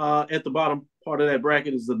at the bottom part of that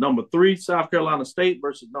bracket is the number 3 South Carolina State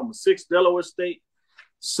versus number 6 Delaware State.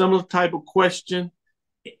 Similar type of question.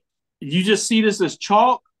 You just see this as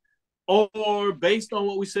chalk, or based on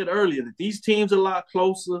what we said earlier, that these teams are a lot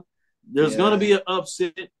closer. There's going to be an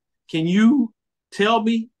upset. Can you tell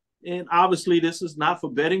me? And obviously, this is not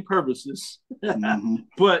for betting purposes, but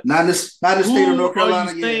not the state of North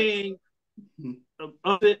Carolina.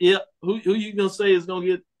 Who you gonna say is gonna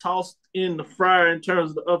get tossed in the fryer in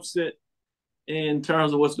terms of the upset, in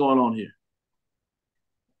terms of what's going on here?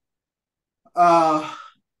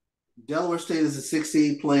 Delaware State is a 6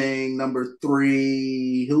 seed playing number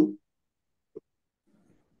 3. Who?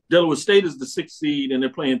 Delaware State is the 6th seed, and they're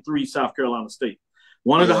playing 3 South Carolina State.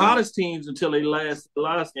 One of the hottest teams until they the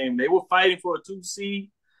last game. They were fighting for a 2 seed,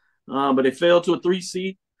 but they fell to a 3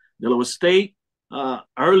 seed. Delaware State,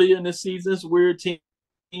 earlier in this season, it's a weird team.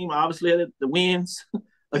 Obviously had the wins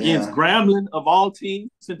against Grambling of all teams.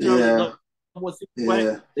 In terms of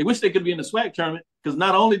they wish they could be in the SWAC tournament because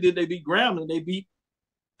not only did they beat Grambling, they beat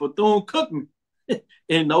Bethune-Cookman.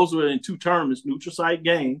 And those were in 2 tournaments, neutral site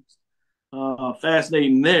games.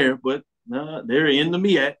 Fascinating there, but they're in the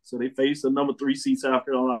MEAC, so they face the number 3 seed South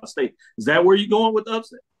Carolina State. Is that where you're going with the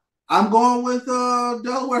upset? I'm going with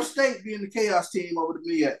Delaware State being the chaos team over the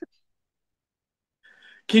MEAC.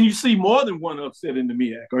 Can you see more than one upset in the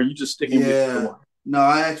MEAC, or are you just sticking with one? No,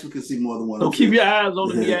 I actually can see more than one. So keep your eyes on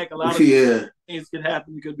the MEAC. A lot of things could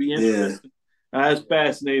happen. It could be interesting. It's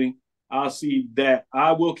fascinating. I'll see that.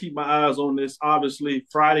 I will keep my eyes on this. Obviously,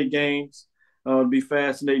 Friday games will be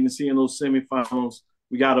fascinating to see in those semifinals.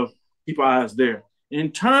 We got to keep our eyes there.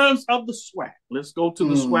 In terms of the SWAC, let's go to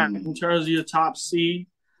the SWAC. In terms of your top seed,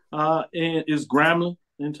 and is Grambling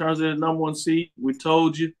in terms of the number 1 seed. We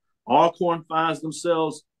told you Alcorn finds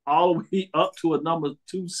themselves all the way up to a number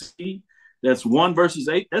 2 seed. That's 1 versus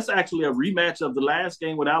 8. That's actually a rematch of the last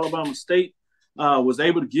game with Alabama State was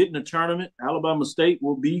able to get in the tournament. Alabama State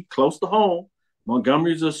will be close to home.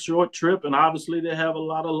 Montgomery's a short trip, and obviously they have a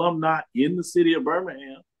lot of alumni in the city of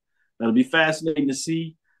Birmingham. That'll be fascinating to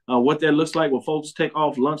see what that looks like when folks take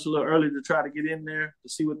off lunch a little early to try to get in there to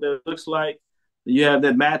see what that looks like. You have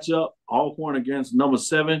that matchup, Alcorn against number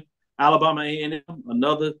 7, Alabama A&M,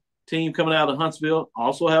 another team coming out of Huntsville,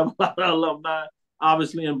 also have a lot of alumni,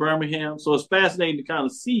 obviously, in Birmingham. So it's fascinating to kind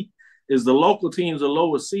of see, is the local teams or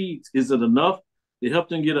lower seeds, is it enough to help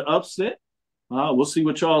them get an upset? We'll see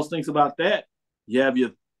what Charles thinks about that. You have your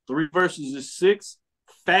 3 versus 6.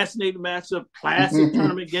 Fascinating matchup, classic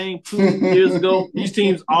tournament game 2 years ago. These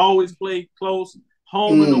teams always played close,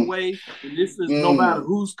 home and away. And this is no matter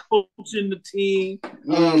who's coaching the team.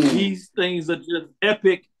 These things are just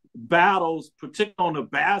epic battles, particularly on the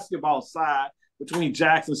basketball side between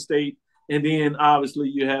Jackson State. And then obviously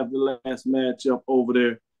you have the last matchup over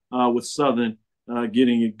there with Southern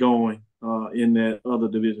getting it going in that other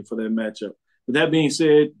division for that matchup. With that being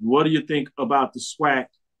said, what do you think about the SWAC?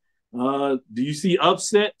 Do you see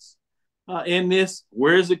upsets in this?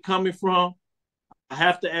 Where is it coming from? I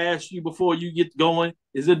have to ask you before you get going,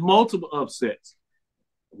 is it multiple upsets?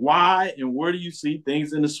 Why and where do you see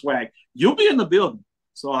things in the SWAC? You'll be in the building,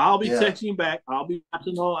 so I'll be texting back. I'll be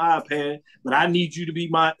watching on iPad, but I need you to be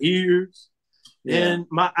my ears and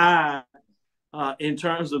my eyes in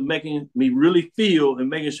terms of making me really feel and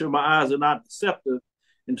making sure my eyes are not deceptive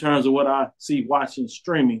in terms of what I see watching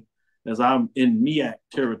streaming as I'm in MEAC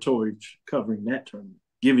territory covering that tournament,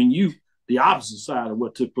 giving you the opposite side of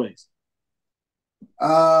what took place.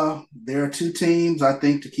 There are 2 teams I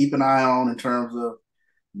think to keep an eye on in terms of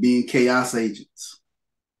being chaos agents.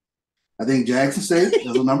 I think Jackson State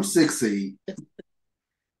is a number 6 seed.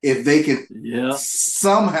 If they can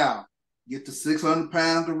somehow get the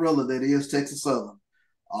 600-pound gorilla that is Texas Southern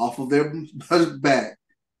off of their back,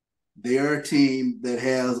 they are a team that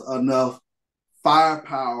has enough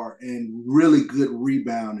firepower and really good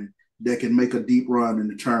rebounding that can make a deep run in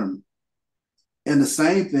the tournament. And the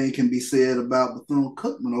same thing can be said about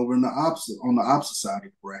Bethune-Cookman over on the opposite side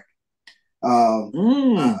of the bracket.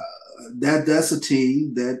 That's a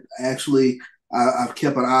team that actually I've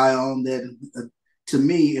kept an eye on. That to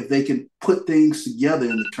me, if they can put things together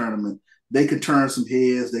in the tournament, they could turn some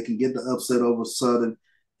heads. They can get the upset over Southern,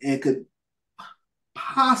 and could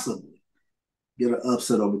possibly get an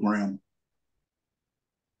upset over Grambling.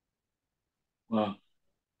 Wow.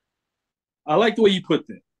 I like the way you put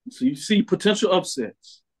that. So you see potential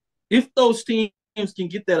upsets. If those teams can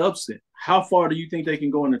get that upset, how far do you think they can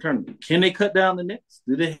go in the tournament? Can they cut down the nets?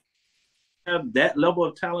 Do they have that level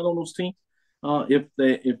of talent on those teams? If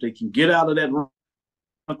they can get out of that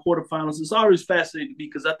quarterfinals, it's always fascinating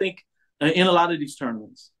because I think in a lot of these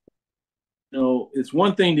tournaments, it's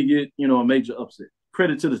one thing to get a major upset.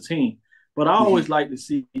 Credit to the team, but I always like to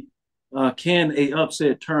see can a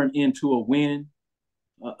upset turn into a win,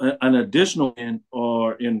 an additional win,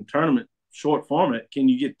 or in tournament short format, can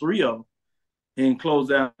you get 3 of them and close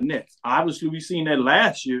down the nets? Obviously, we've seen that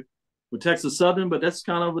last year with Texas Southern, but that's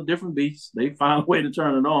kind of a different beast. They find a way to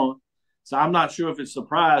turn it on. So I'm not sure if it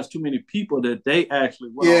surprised too many people that they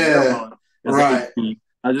actually went on their run as a team.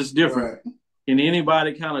 Just different. Right. Can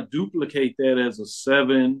anybody kind of duplicate that as a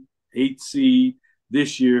 7, 8 seed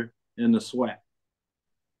this year in the SWAC?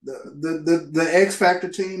 The X Factor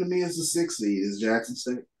team to me is the 6 seed, is Jackson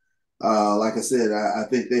State. Like I said, I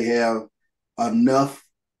think they have enough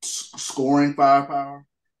scoring firepower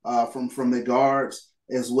from their guards,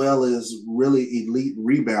 as well as really elite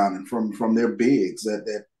rebounding from their bigs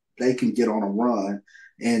that they can get on a run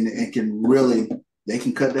and can really they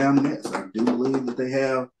can cut down the nets. I do believe that they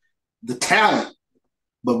have the talent,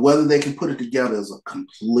 but whether they can put it together is a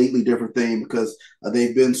completely different thing because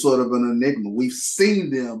they've been sort of an enigma. We've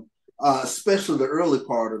seen them, especially the early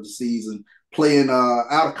part of the season, playing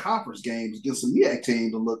out of conference games against some MEAC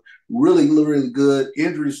teams and look really, really good.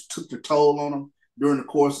 Injuries took their toll on them during the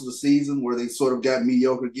course of the season where they sort of got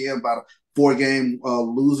mediocre again, about a 4-game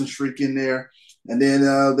losing streak in there. And then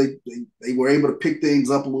they were able to pick things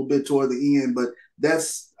up a little bit toward the end. But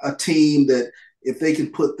that's a team that if they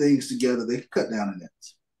can put things together, they can cut down the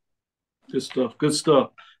nets. Good stuff. Good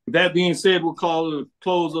stuff. With that being said, we'll call it a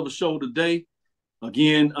close of the show today.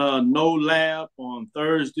 Again, no lab on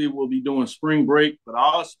Thursday. We'll be doing spring break, but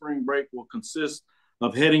our spring break will consist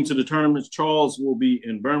of heading to the tournaments. Charles will be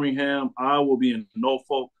in Birmingham. I will be in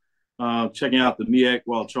Norfolk, checking out the MEAC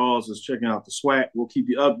while Charles is checking out the SWAC. We'll keep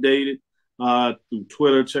you updated. through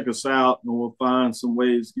Twitter. Check us out, and we'll find some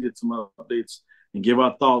ways to get some updates and give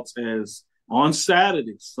our thoughts as on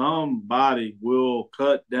Saturday, somebody will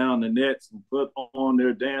cut down the nets and put on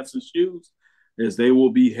their dancing shoes as they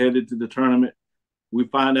will be headed to the tournament. We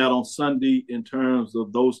find out on Sunday in terms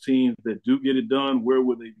of those teams that do get it done, where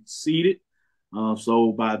will they be seated?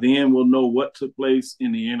 So by then we'll know what took place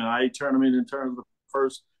in the NIA tournament in terms of the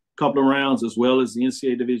first couple of rounds, as well as the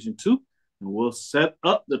NCAA Division II. And we'll set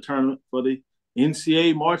up the tournament for the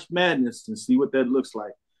NCAA March Madness and see what that looks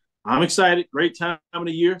like. I'm excited. Great time of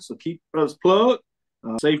the year, so keep us plugged.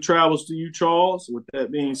 Safe travels to you, Charles. With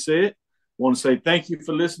that being said, I want to say thank you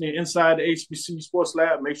for listening inside the HBCU Sports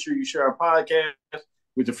Lab. Make sure you share our podcast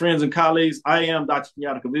with your friends and colleagues. I am Dr.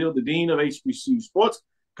 Cavil, the Dean of HBCU Sports,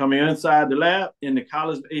 coming inside the lab in the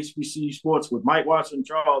College of HBCU Sports with Mike Watson and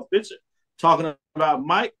Charles Bishop. Talking about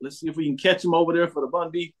Mike, let's see if we can catch him over there for the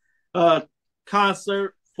Bun B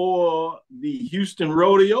concert for the Houston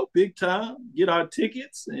Rodeo, big time. Get our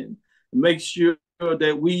tickets and make sure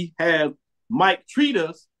that we have Mike treat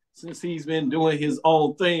us since he's been doing his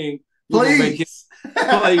own thing. Please.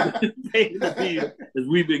 Pay the bill as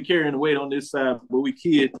we've been carrying the weight on this side. But we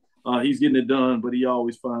kid, he's getting it done, but he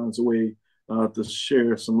always finds a way to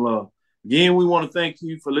share some love. Again, we want to thank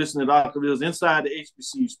you for listening to Dr. Ville's Inside the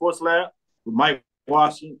HBCU Sports Lab with Mike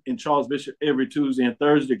Washington and Charles Bishop every Tuesday and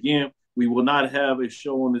Thursday. Again, we will not have a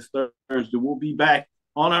show on this Thursday. We'll be back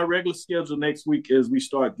on our regular schedule next week as we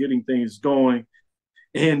start getting things going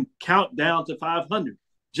and count down to 500.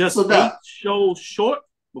 Just 8 shows short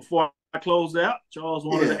before I close out. Charles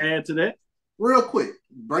wanted to add to that. Real quick,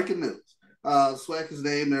 breaking news. SWAC has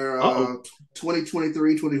named their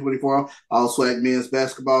 2023-2024 All-SWAC men's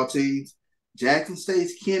basketball teams. Jackson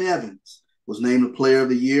State's Ken Evans was named the Player of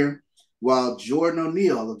the Year, while Jordan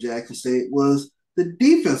O'Neal of Jackson State was the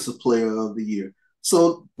Defensive Player of the Year.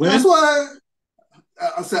 So that's why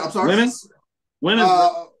I'm sorry. Women's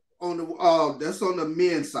on the that's on the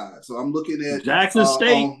men's side. So I'm looking at Jackson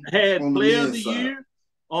State had Player of the Year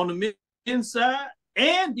on the men's side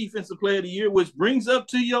and Defensive Player of the Year, which brings up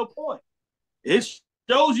to your point. It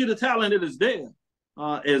shows you the talent that is there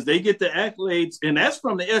as they get the accolades, and that's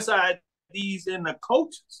from the SIDs and the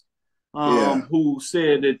coaches who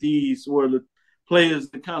said that these were the players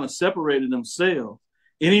that kind of separated themselves.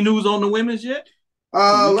 Any news on the women's yet?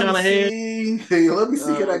 Let me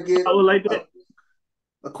see. Can I get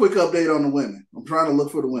a quick update on the women? I'm trying to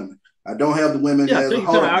look for the women. I don't have the women. Yeah,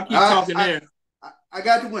 I'll keep talking there. I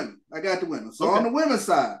got the women. So on the women's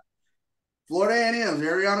side, Florida A&M's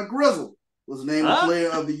Ariana Grizzle was named the Player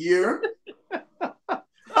of the Year. We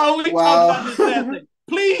talked about this last night.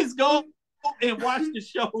 Please go and watch the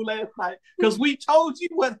show last night because we told you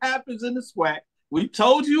what happens in the SWAC. We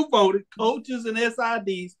told you who voted, coaches and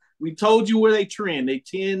SIDs. We told you where they trend. They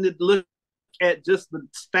tend to look at just the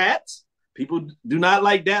stats. People do not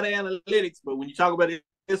like data analytics, but when you talk about the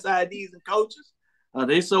SIDs and coaches,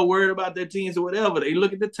 they so worried about their teams or whatever. They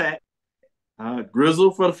look at the tag.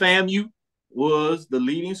 Grizzle for the FAMU was the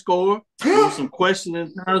leading scorer. There was some question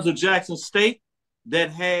in terms of Jackson State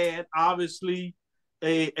that had obviously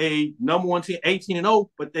a number one team, 18-0,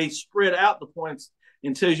 but they spread out the points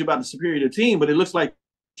and tells you about the superior team. But it looks like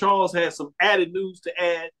Charles has some added news to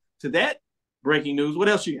add to that breaking news. What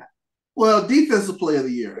else you got? Well, Defensive Player of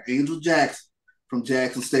the Year, Angel Jackson from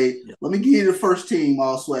Jackson State. Yeah. Let me give you the first team,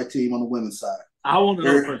 All-SWAC team on the women's side. I want to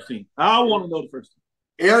know the first team.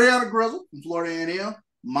 Ariana Grizzle from Florida A&M.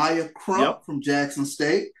 Maya Crump from Jackson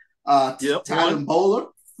State. Tylen Bowler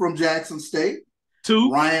from Jackson State.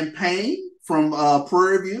 2. Ryan Payne from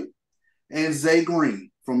Prairie View. And Zay Green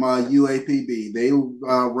from UAPB. They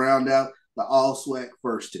round out the All-SWAC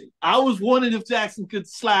first team. I was wondering if Jackson could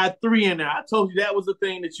slide 3 in there. I told you that was the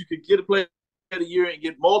thing that you could get a Player of the Year and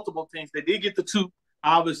get multiple teams. They did get the 2,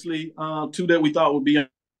 obviously, 2 that we thought would be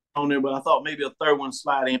on there, but I thought maybe a third one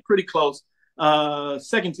slide in. Pretty close.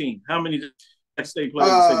 Second team, how many did State play?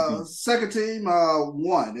 Second team,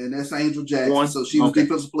 1, and that's Angel Jackson. 1. So she was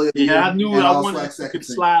Defensive Player of the Year. Yeah, I knew I wanted to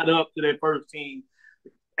slide up to that first team.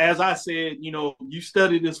 As I said, you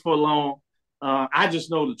studied this for long. I just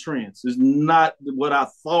know the trends. It's not what I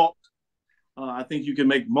thought. I think you can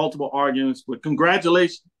make multiple arguments, but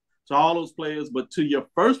congratulations to all those players. But to your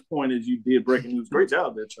first point, as you did breaking news, great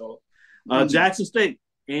job there, Charles. Jackson State,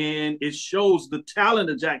 and it shows the talent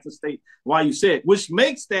of Jackson State, why you said, which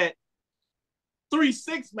makes that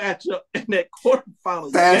 3-6 matchup in that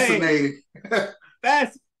quarterfinal fascinating.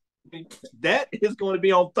 Fascinating. That is going to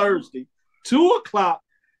be on Thursday, 2:00.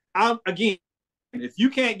 Again, if you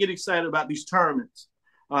can't get excited about these tournaments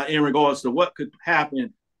in regards to what could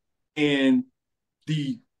happen in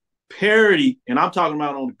the parity, and I'm talking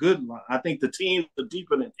about on the good line. I think the teams are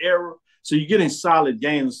deeper than ever, so you're getting solid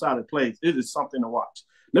games and solid plays. It is something to watch.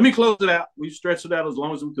 Let me close it out. We've stretched it out as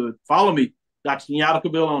long as we could. Follow me, Dr. Kenyatta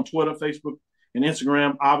Cavil, on Twitter, Facebook, and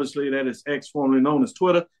Instagram. Obviously, that is X, formerly known as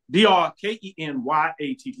Twitter.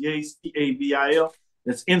 DrKenyattaCavil.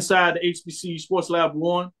 That's inside the HBCU Sports Lab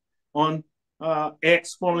 1 on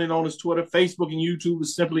X, formerly known as Twitter. Facebook and YouTube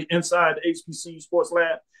is simply inside the HBCU Sports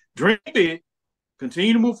Lab. Dream big.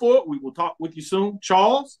 Continue to move forward. We will talk with you soon.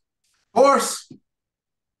 Charles? Of course.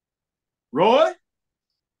 Roy?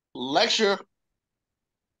 Lecture.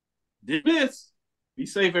 Dismiss. Be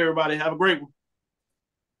safe, everybody. Have a great one.